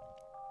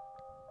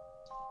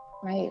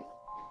 Right.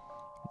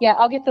 Yeah,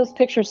 I'll get those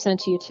pictures sent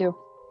to you too.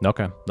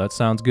 Okay, that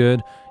sounds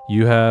good.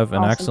 You have an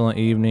Awesome. excellent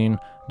evening,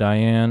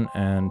 Diane,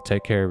 and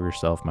take care of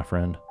yourself, my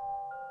friend.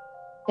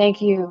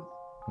 Thank you.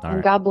 All and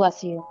right. God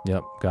bless you.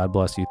 Yep. God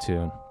bless you too,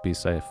 and be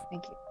safe.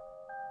 Thank you.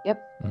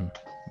 Yep.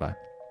 Bye.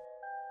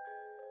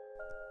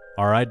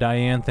 All right,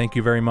 Diane, thank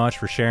you very much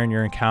for sharing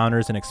your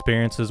encounters and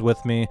experiences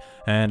with me.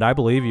 And I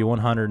believe you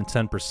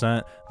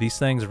 110%. These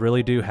things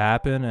really do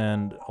happen,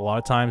 and a lot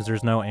of times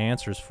there's no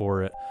answers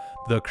for it.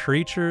 The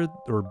creature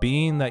or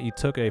being that you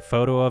took a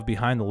photo of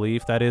behind the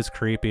leaf, that is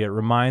creepy. It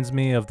reminds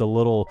me of the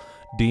little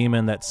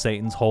demon that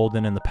Satan's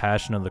holding in the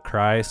Passion of the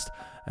Christ.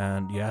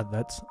 And yeah,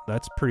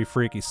 that's pretty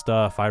freaky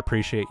stuff. I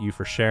appreciate you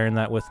for sharing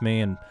that with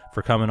me and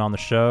for coming on the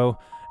show.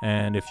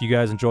 And if you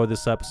guys enjoyed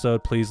this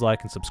episode, please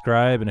like and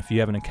subscribe. And if you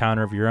have an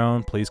encounter of your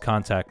own, please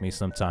contact me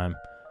sometime.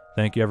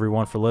 Thank you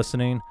everyone for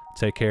listening.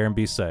 Take care and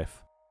be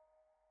safe.